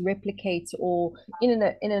perhaps replicate, or in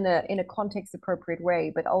a context appropriate way,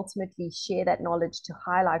 but ultimately share that knowledge to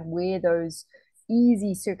highlight where those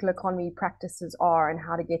easy circular economy practices are and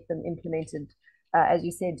how to get them implemented. as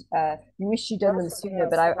you said, you wish you'd done them sooner.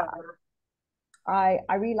 But I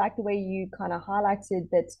really like the way you kind of highlighted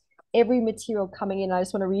that every material coming in, I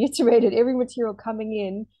just want to reiterate it, every material coming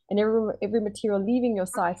in and every material leaving your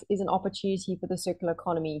site is an opportunity for the circular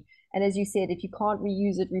economy. And as you said, if you can't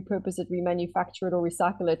reuse it, repurpose it, remanufacture it, or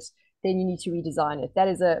recycle it, then you need to redesign it. That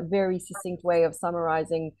is a very succinct way of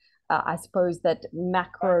summarizing, I suppose, that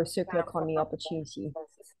macro circular economy opportunity.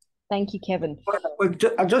 Thank you, Kevin. Well,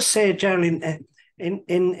 I'll just say, Geraldine, in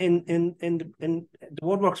the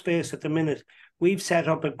woodwork space at the minute, we've set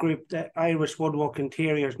up a group, the Irish Woodwork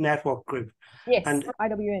Interiors Network Group. Yes, and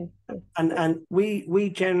IWN. And we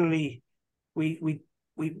generally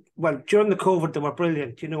well, during the COVID they were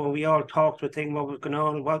brilliant, and we all talked with things, what was going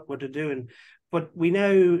on, what were they doing. But we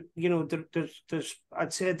now, there's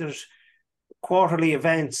I'd say there's quarterly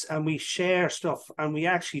events and we share stuff and we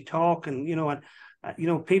actually talk, and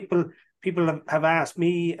people have asked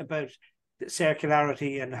me about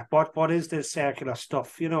circularity and what is this circular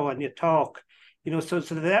stuff, and you talk, so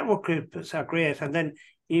the network groups are great. And then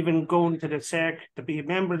even going to to be a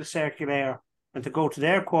member of the Circulaire and to go to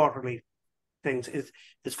their quarterly things is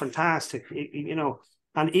fantastic,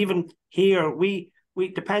 and even here we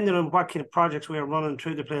depending on what kind of projects we are running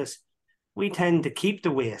through the place, we tend to keep the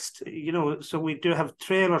waste, so we do have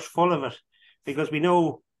trailers full of it because we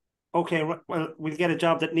know, okay, well, we'll get a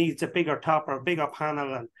job that needs a bigger top or a bigger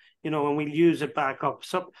panel, and and we'll use it back up.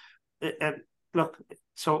 So, look,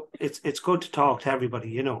 so it's good to talk to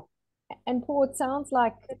everybody, And Paul, it sounds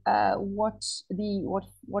like what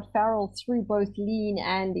Farrell, through both Lean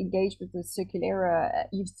and engagement with Circulaire,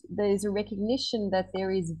 there's a recognition that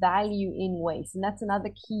there is value in waste, and that's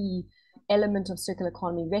another key element of circular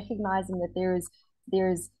economy, recognizing that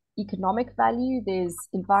there's economic value, there's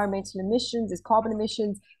environmental emissions, there's carbon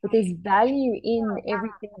emissions, but there's value in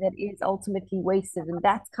everything that is ultimately wasted. And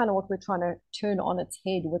that's kind of what we're trying to turn on its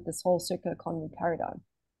head with this whole circular economy paradigm.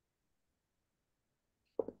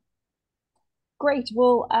 Great.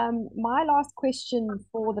 Well, my last question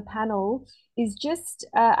for the panel is just,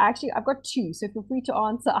 actually, I've got two, so feel free to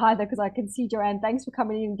answer either, because I can see Joanne, thanks for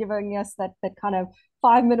coming in and giving us that kind of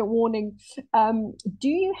 5-minute warning. Do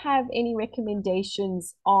you have any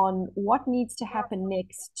recommendations on what needs to happen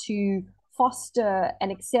next to foster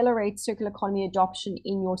and accelerate circular economy adoption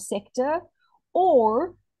in your sector?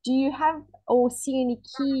 Or do you have or see any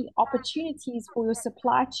key opportunities for your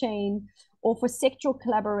supply chain or for sectoral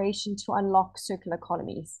collaboration to unlock circular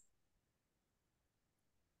economies?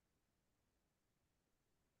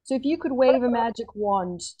 So if you could wave a magic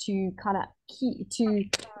wand to kind of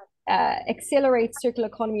accelerate circular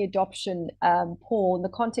economy adoption, Paul, in the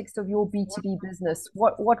context of your B2B business,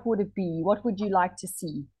 what would it be? What would you like to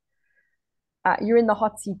see? You're in the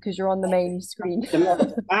hot seat because you're on the main screen.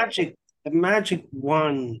 The magic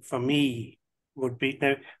wand for me would be,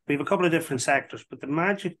 now we have a couple of different sectors, but the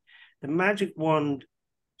magic wand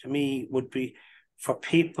to me would be for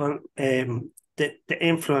people, the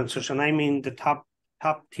influencers, and I mean the top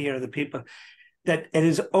tier of the people, that it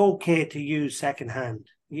is okay to use secondhand.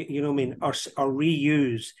 You know what I mean, or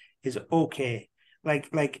reuse is okay.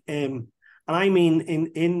 And I mean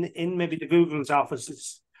in maybe the Google's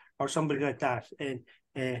offices or somebody like that, and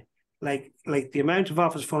like the amount of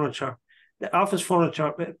office furniture, the office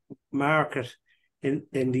furniture market in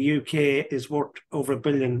the UK is worth over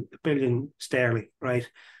 $1 billion sterling, right?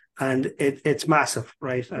 And it's massive,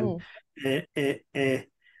 right? And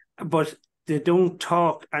but they don't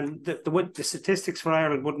talk, and the statistics for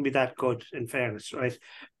Ireland wouldn't be that good, in fairness, right?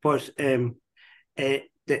 But they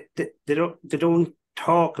don't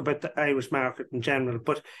talk about the Irish market in general.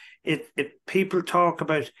 But people talk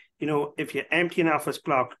about, if you empty an office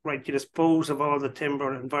block, right, you dispose of all the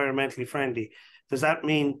timber environmentally friendly. Does that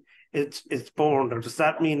mean it's burned, or does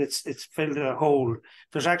that mean it's filled in a hole?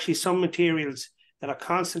 There's actually some materials that are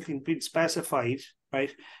constantly being specified,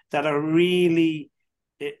 right, that are really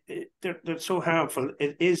they're so harmful.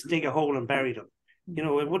 It is dig a hole and bury them.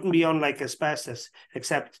 It wouldn't be unlike asbestos,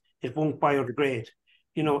 except it won't biodegrade.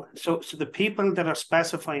 So the people that are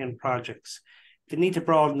specifying projects, they need to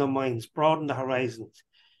broaden their minds, broaden the horizons.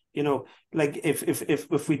 Like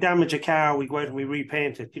if we damage a car, we go out and we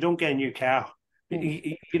repaint it. You don't get a new car.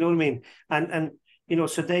 You know what I mean? And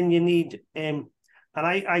so then you need and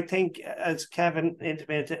I think, as Kevin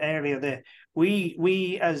intimated earlier, that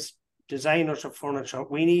we as designers of furniture,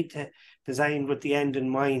 we need to design with the end in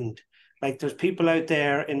mind. Like, there's people out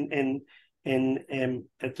there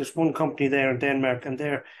there's one company there in Denmark, and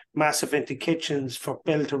they're massive into kitchens for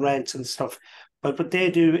build to rents and stuff. But what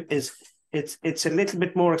they do is it's a little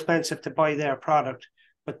bit more expensive to buy their product,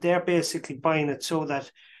 but they're basically buying it so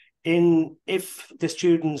that if the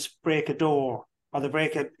students break a door, or they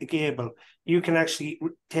break a gable, you can actually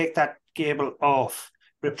take that gable off,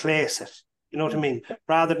 replace it. You know what I mean?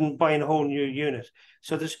 Rather than buying a whole new unit.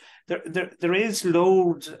 So there is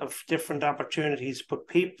loads of different opportunities, but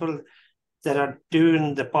people that are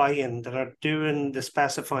doing the buy-in, that are doing the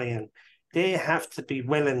specifying, they have to be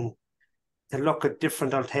willing to look at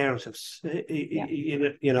different alternatives.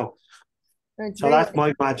 You know. So that's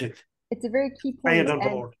my magic. It's a very key point,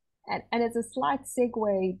 and it's a slight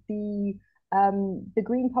segue. The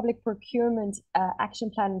Green Public Procurement Action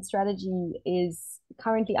Plan and Strategy is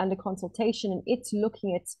currently under consultation, and it's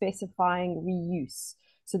looking at specifying reuse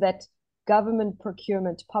so that government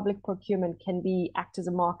procurement, public procurement can act as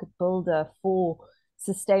a market builder for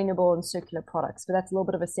sustainable and circular products. But that's a little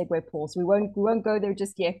bit of a segue, Paul. So we won't go there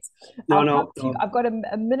just yet. No. I've got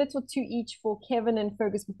a minute or two each for Kevin and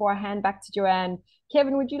Fergus before I hand back to Joanne.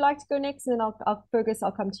 Kevin, would you like to go next? And then Fergus,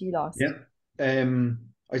 I'll come to you last. Yeah.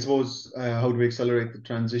 I suppose how do we accelerate the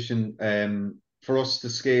transition? For us to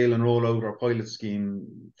scale and roll out our pilot scheme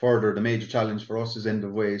further, the major challenge for us is end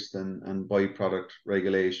of waste and byproduct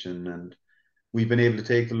regulation. And we've been able to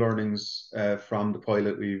take the learnings from the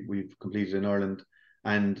pilot we've completed in Ireland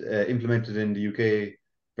and implemented in the UK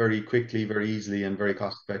very quickly, very easily, and very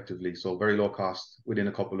cost effectively. So very low cost within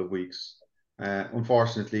a couple of weeks.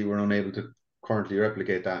 Unfortunately, we're unable to currently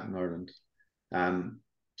replicate that in Ireland.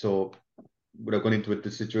 So without going into it,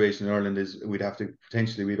 the situation in Ireland is we'd have to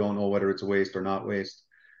potentially, we don't know whether it's a waste or not waste.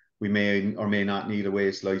 We may or may not need a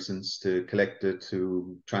waste license to collect it,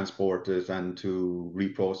 to transport it, and to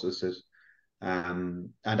reprocess it. And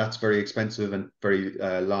that's very expensive and very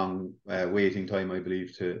long waiting time, I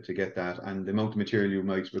believe, to get that. And the amount of material you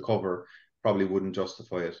might recover probably wouldn't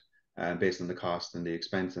justify it based on the cost and the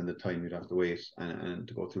expense and the time you'd have to wait and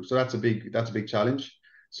to go through. So that's a big challenge.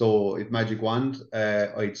 So if magic wand,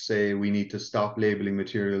 I'd say we need to stop labeling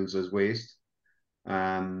materials as waste.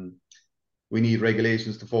 We need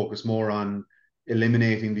regulations to focus more on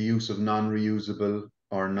eliminating the use of non-reusable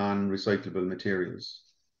or non-recyclable materials.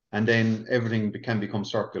 And then everything can become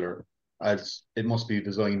circular, as it must be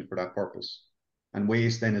designed for that purpose. And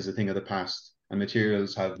waste then is a thing of the past, and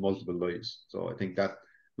materials have multiple lives. So I think that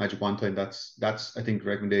magic wand time, that's I think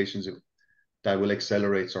recommendations that will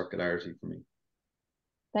accelerate circularity for me.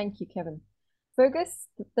 Thank you, Kevin. Fergus,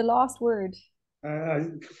 the last word.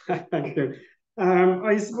 Thank you.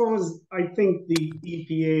 I think the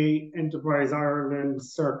EPA, Enterprise Ireland,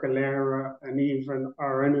 Circulera, and even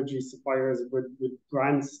our energy suppliers with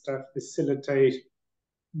grants to facilitate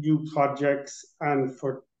new projects and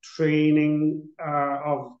for training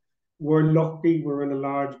we're lucky, we're in a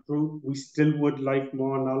large group. We still would like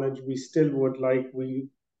more knowledge. We still would like, the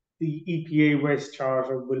EPA Waste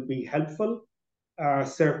Charter will be helpful.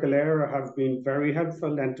 Circulera have been very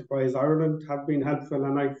helpful. Enterprise Ireland have been helpful.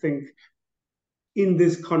 And I think in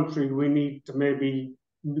this country, we need to maybe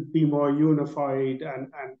be more unified and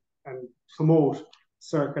promote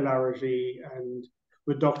circularity and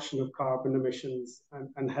reduction of carbon emissions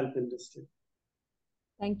and help industry.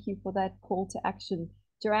 Thank you for that call to action.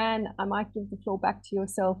 Joanne, I might give the floor back to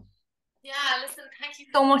yourself. Yeah, listen, thank you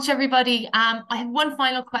so much, everybody. I have one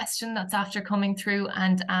final question that's after coming through,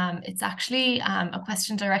 and it's actually a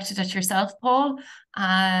question directed at yourself, Paul.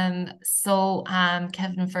 So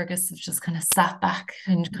Kevin and Fergus have just kind of sat back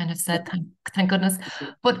and kind of said, thank goodness.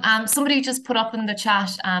 But somebody just put up in the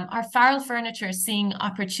chat, are Farrell Furniture seeing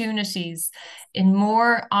opportunities in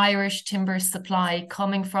more Irish timber supply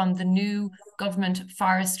coming from the new government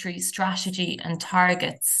forestry strategy and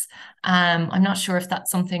targets? I'm not sure if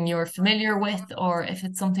that's something you're familiar with or if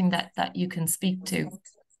it's something that you can speak to.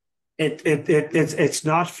 It's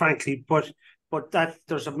not, frankly, but that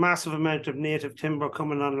there's a massive amount of native timber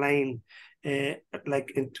coming online,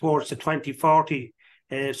 towards the 2040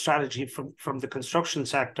 strategy from the construction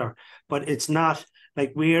sector. But it's not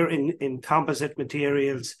like we're in composite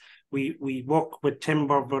materials. We work with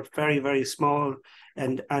timber, but very, very small,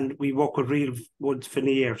 and we work with real woods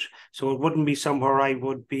veneers. So it wouldn't be somewhere I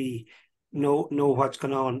would be know what's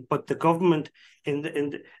going on. But the government in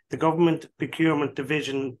the government procurement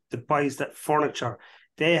division that buys that furniture,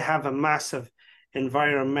 they have a massive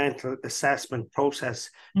environmental assessment process.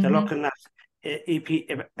 Mm-hmm. They're looking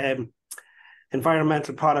at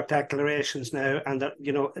environmental product declarations now, and that,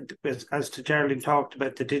 you know, as Geraldine talked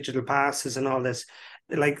about the digital passes and all this,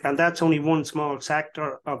 and that's only one small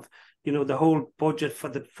sector of, you know, the whole budget for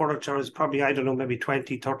the furniture is probably, I don't know, maybe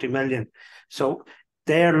 20-30 million. So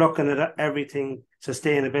they're looking at everything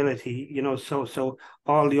sustainability, you know, so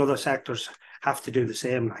all the other sectors have to do the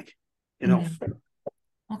same, you know.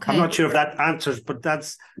 Okay. I'm not sure if that answers, but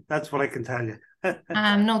that's what I can tell you.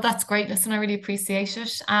 No, that's great. Listen, I really appreciate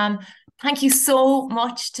it. Thank you so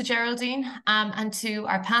much to Geraldine and to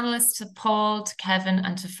our panelists, to Paul, to Kevin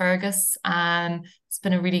and to Fergus. It's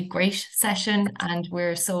been a really great session and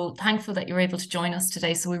we're so thankful that you're able to join us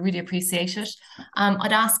today. So we really appreciate it.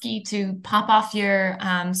 I'd ask you to pop off your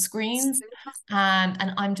screens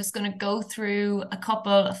and I'm just going to go through a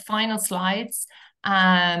couple of final slides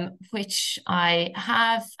which I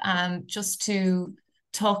have just to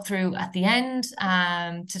talk through at the end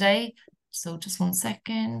today. So just one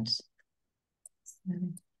second.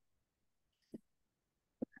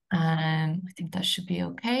 I think that should be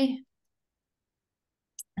okay.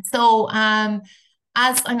 So as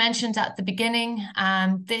I mentioned at the beginning,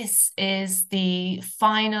 this is the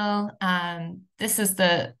final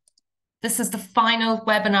final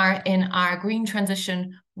webinar in our Green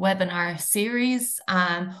Transition webinar series.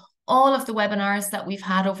 All of the webinars that we've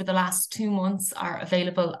had over the last 2 months are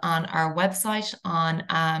available on our website, on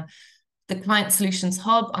the Client Solutions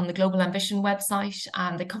Hub, on the Global Ambition website.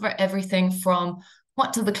 They cover everything from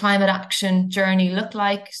what does the climate action journey look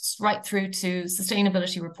like, right through to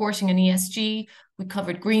sustainability reporting and ESG. We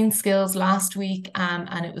covered green skills last week,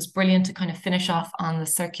 and it was brilliant to kind of finish off on the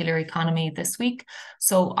circular economy this week.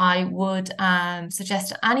 So I would suggest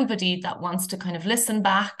to anybody that wants to kind of listen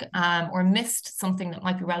back or missed something that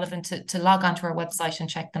might be relevant to log onto our website and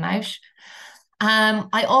check them out.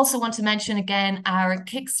 I also want to mention again our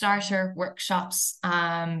Kickstarter workshops,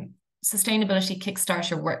 sustainability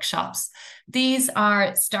Kickstarter workshops. These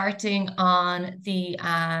are starting on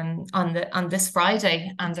this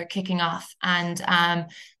Friday, and they're kicking off. And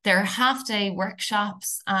they're half-day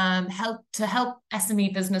workshops help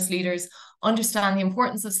SME business leaders understand the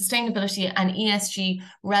importance of sustainability and ESG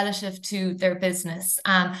relative to their business.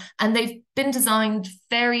 And they've been designed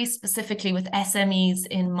very specifically with SMEs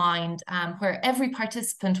in mind, where every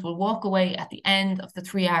participant will walk away at the end of the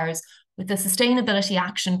 3 hours with a sustainability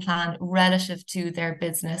action plan relative to their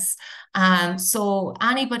business. So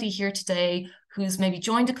anybody here today who's maybe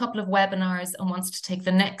joined a couple of webinars and wants to take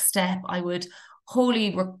the next step, I would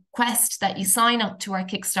wholly request that you sign up to our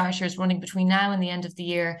Kickstarters running between now and the end of the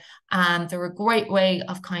year. They're a great way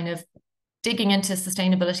of kind of digging into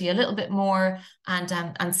sustainability a little bit more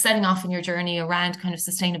and setting off in your journey around kind of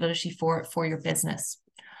sustainability for your business.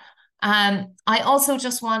 I also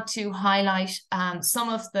just want to highlight some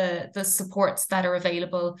of the supports that are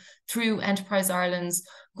available through Enterprise Ireland's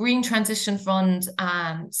Green Transition Fund,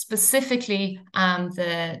 specifically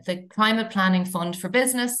the Climate Planning Fund for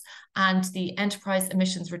Business and the Enterprise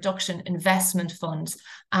Emissions Reduction Investment Fund.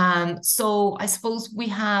 So I suppose we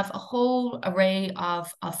have a whole array of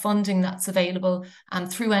funding that's available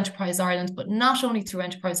through Enterprise Ireland, but not only through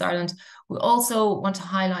Enterprise Ireland. We also want to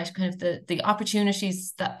highlight kind of the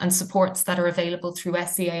opportunities and supports that are available through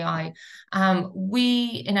SCAI.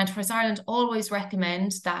 We in Enterprise Ireland always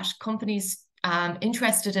recommend that companies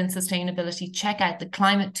interested in sustainability check out the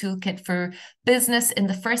Climate Toolkit for Business in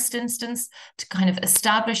the first instance to kind of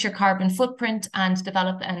establish your carbon footprint and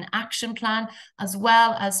develop an action plan, as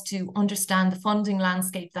well as to understand the funding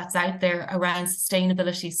landscape that's out there around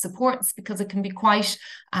sustainability supports, because it can be quite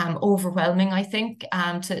overwhelming, I think,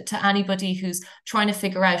 to anybody who's trying to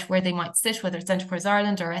figure out where they might sit, whether it's Enterprise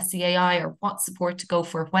Ireland or SCAI, or what support to go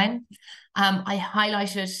for when. I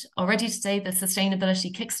highlighted already today the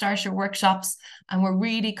Sustainability Kickstarter workshops, and we're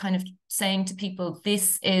really kind of saying to people,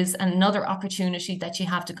 this is another opportunity that you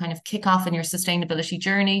have to kind of kick off in your sustainability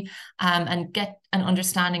journey and get an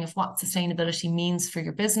understanding of what sustainability means for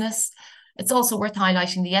your business. It's also worth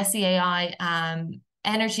highlighting the SCAI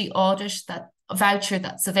energy audit voucher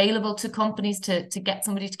that's available to companies to get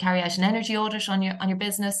somebody to carry out an energy audit on your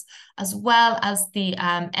business, as well as the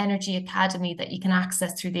Energy Academy that you can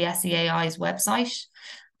access through the SCAI's website.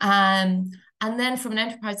 And then from an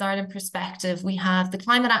Enterprise Ireland perspective, we have the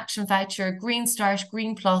Climate Action Voucher, Green Start,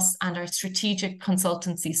 Green Plus, and our strategic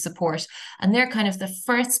consultancy support. And they're kind of the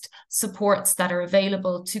first supports that are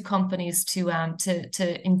available to companies to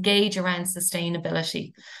engage around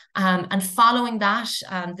sustainability. And following that,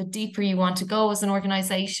 the deeper you want to go as an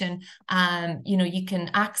organization, you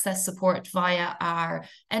can access support via our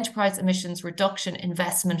Enterprise Emissions Reduction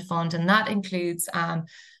Investment Fund, and that includes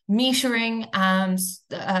metering,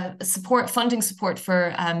 funding support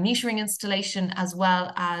for metering installation, as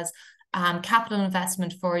well as capital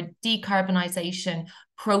investment for decarbonisation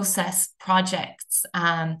process projects.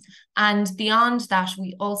 And beyond that,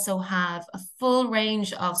 we also have a full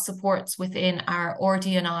range of supports within our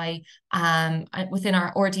RD&I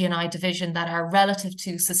division that are relative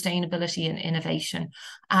to sustainability and innovation.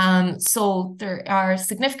 So there are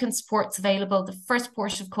significant supports available. The first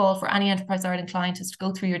port of call for any Enterprise Ireland client is to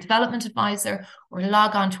go through your development advisor or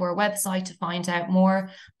log on to our website to find out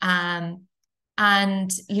more. And,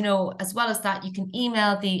 you know, as well as that, you can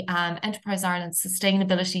email the Enterprise Ireland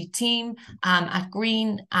sustainability team at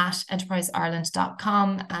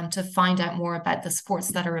green@enterpriseireland.com to find out more about the supports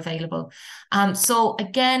that are available. So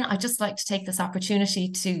again, I'd just like to take this opportunity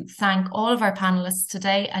to thank all of our panelists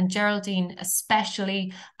today, and Geraldine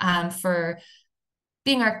especially for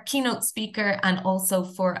being our keynote speaker, and also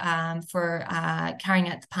for carrying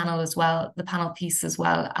out the panel as well, the panel piece as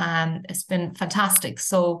well. It's been fantastic.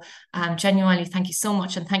 So genuinely, thank you so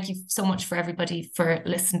much, and thank you so much for everybody for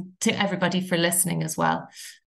listening as well.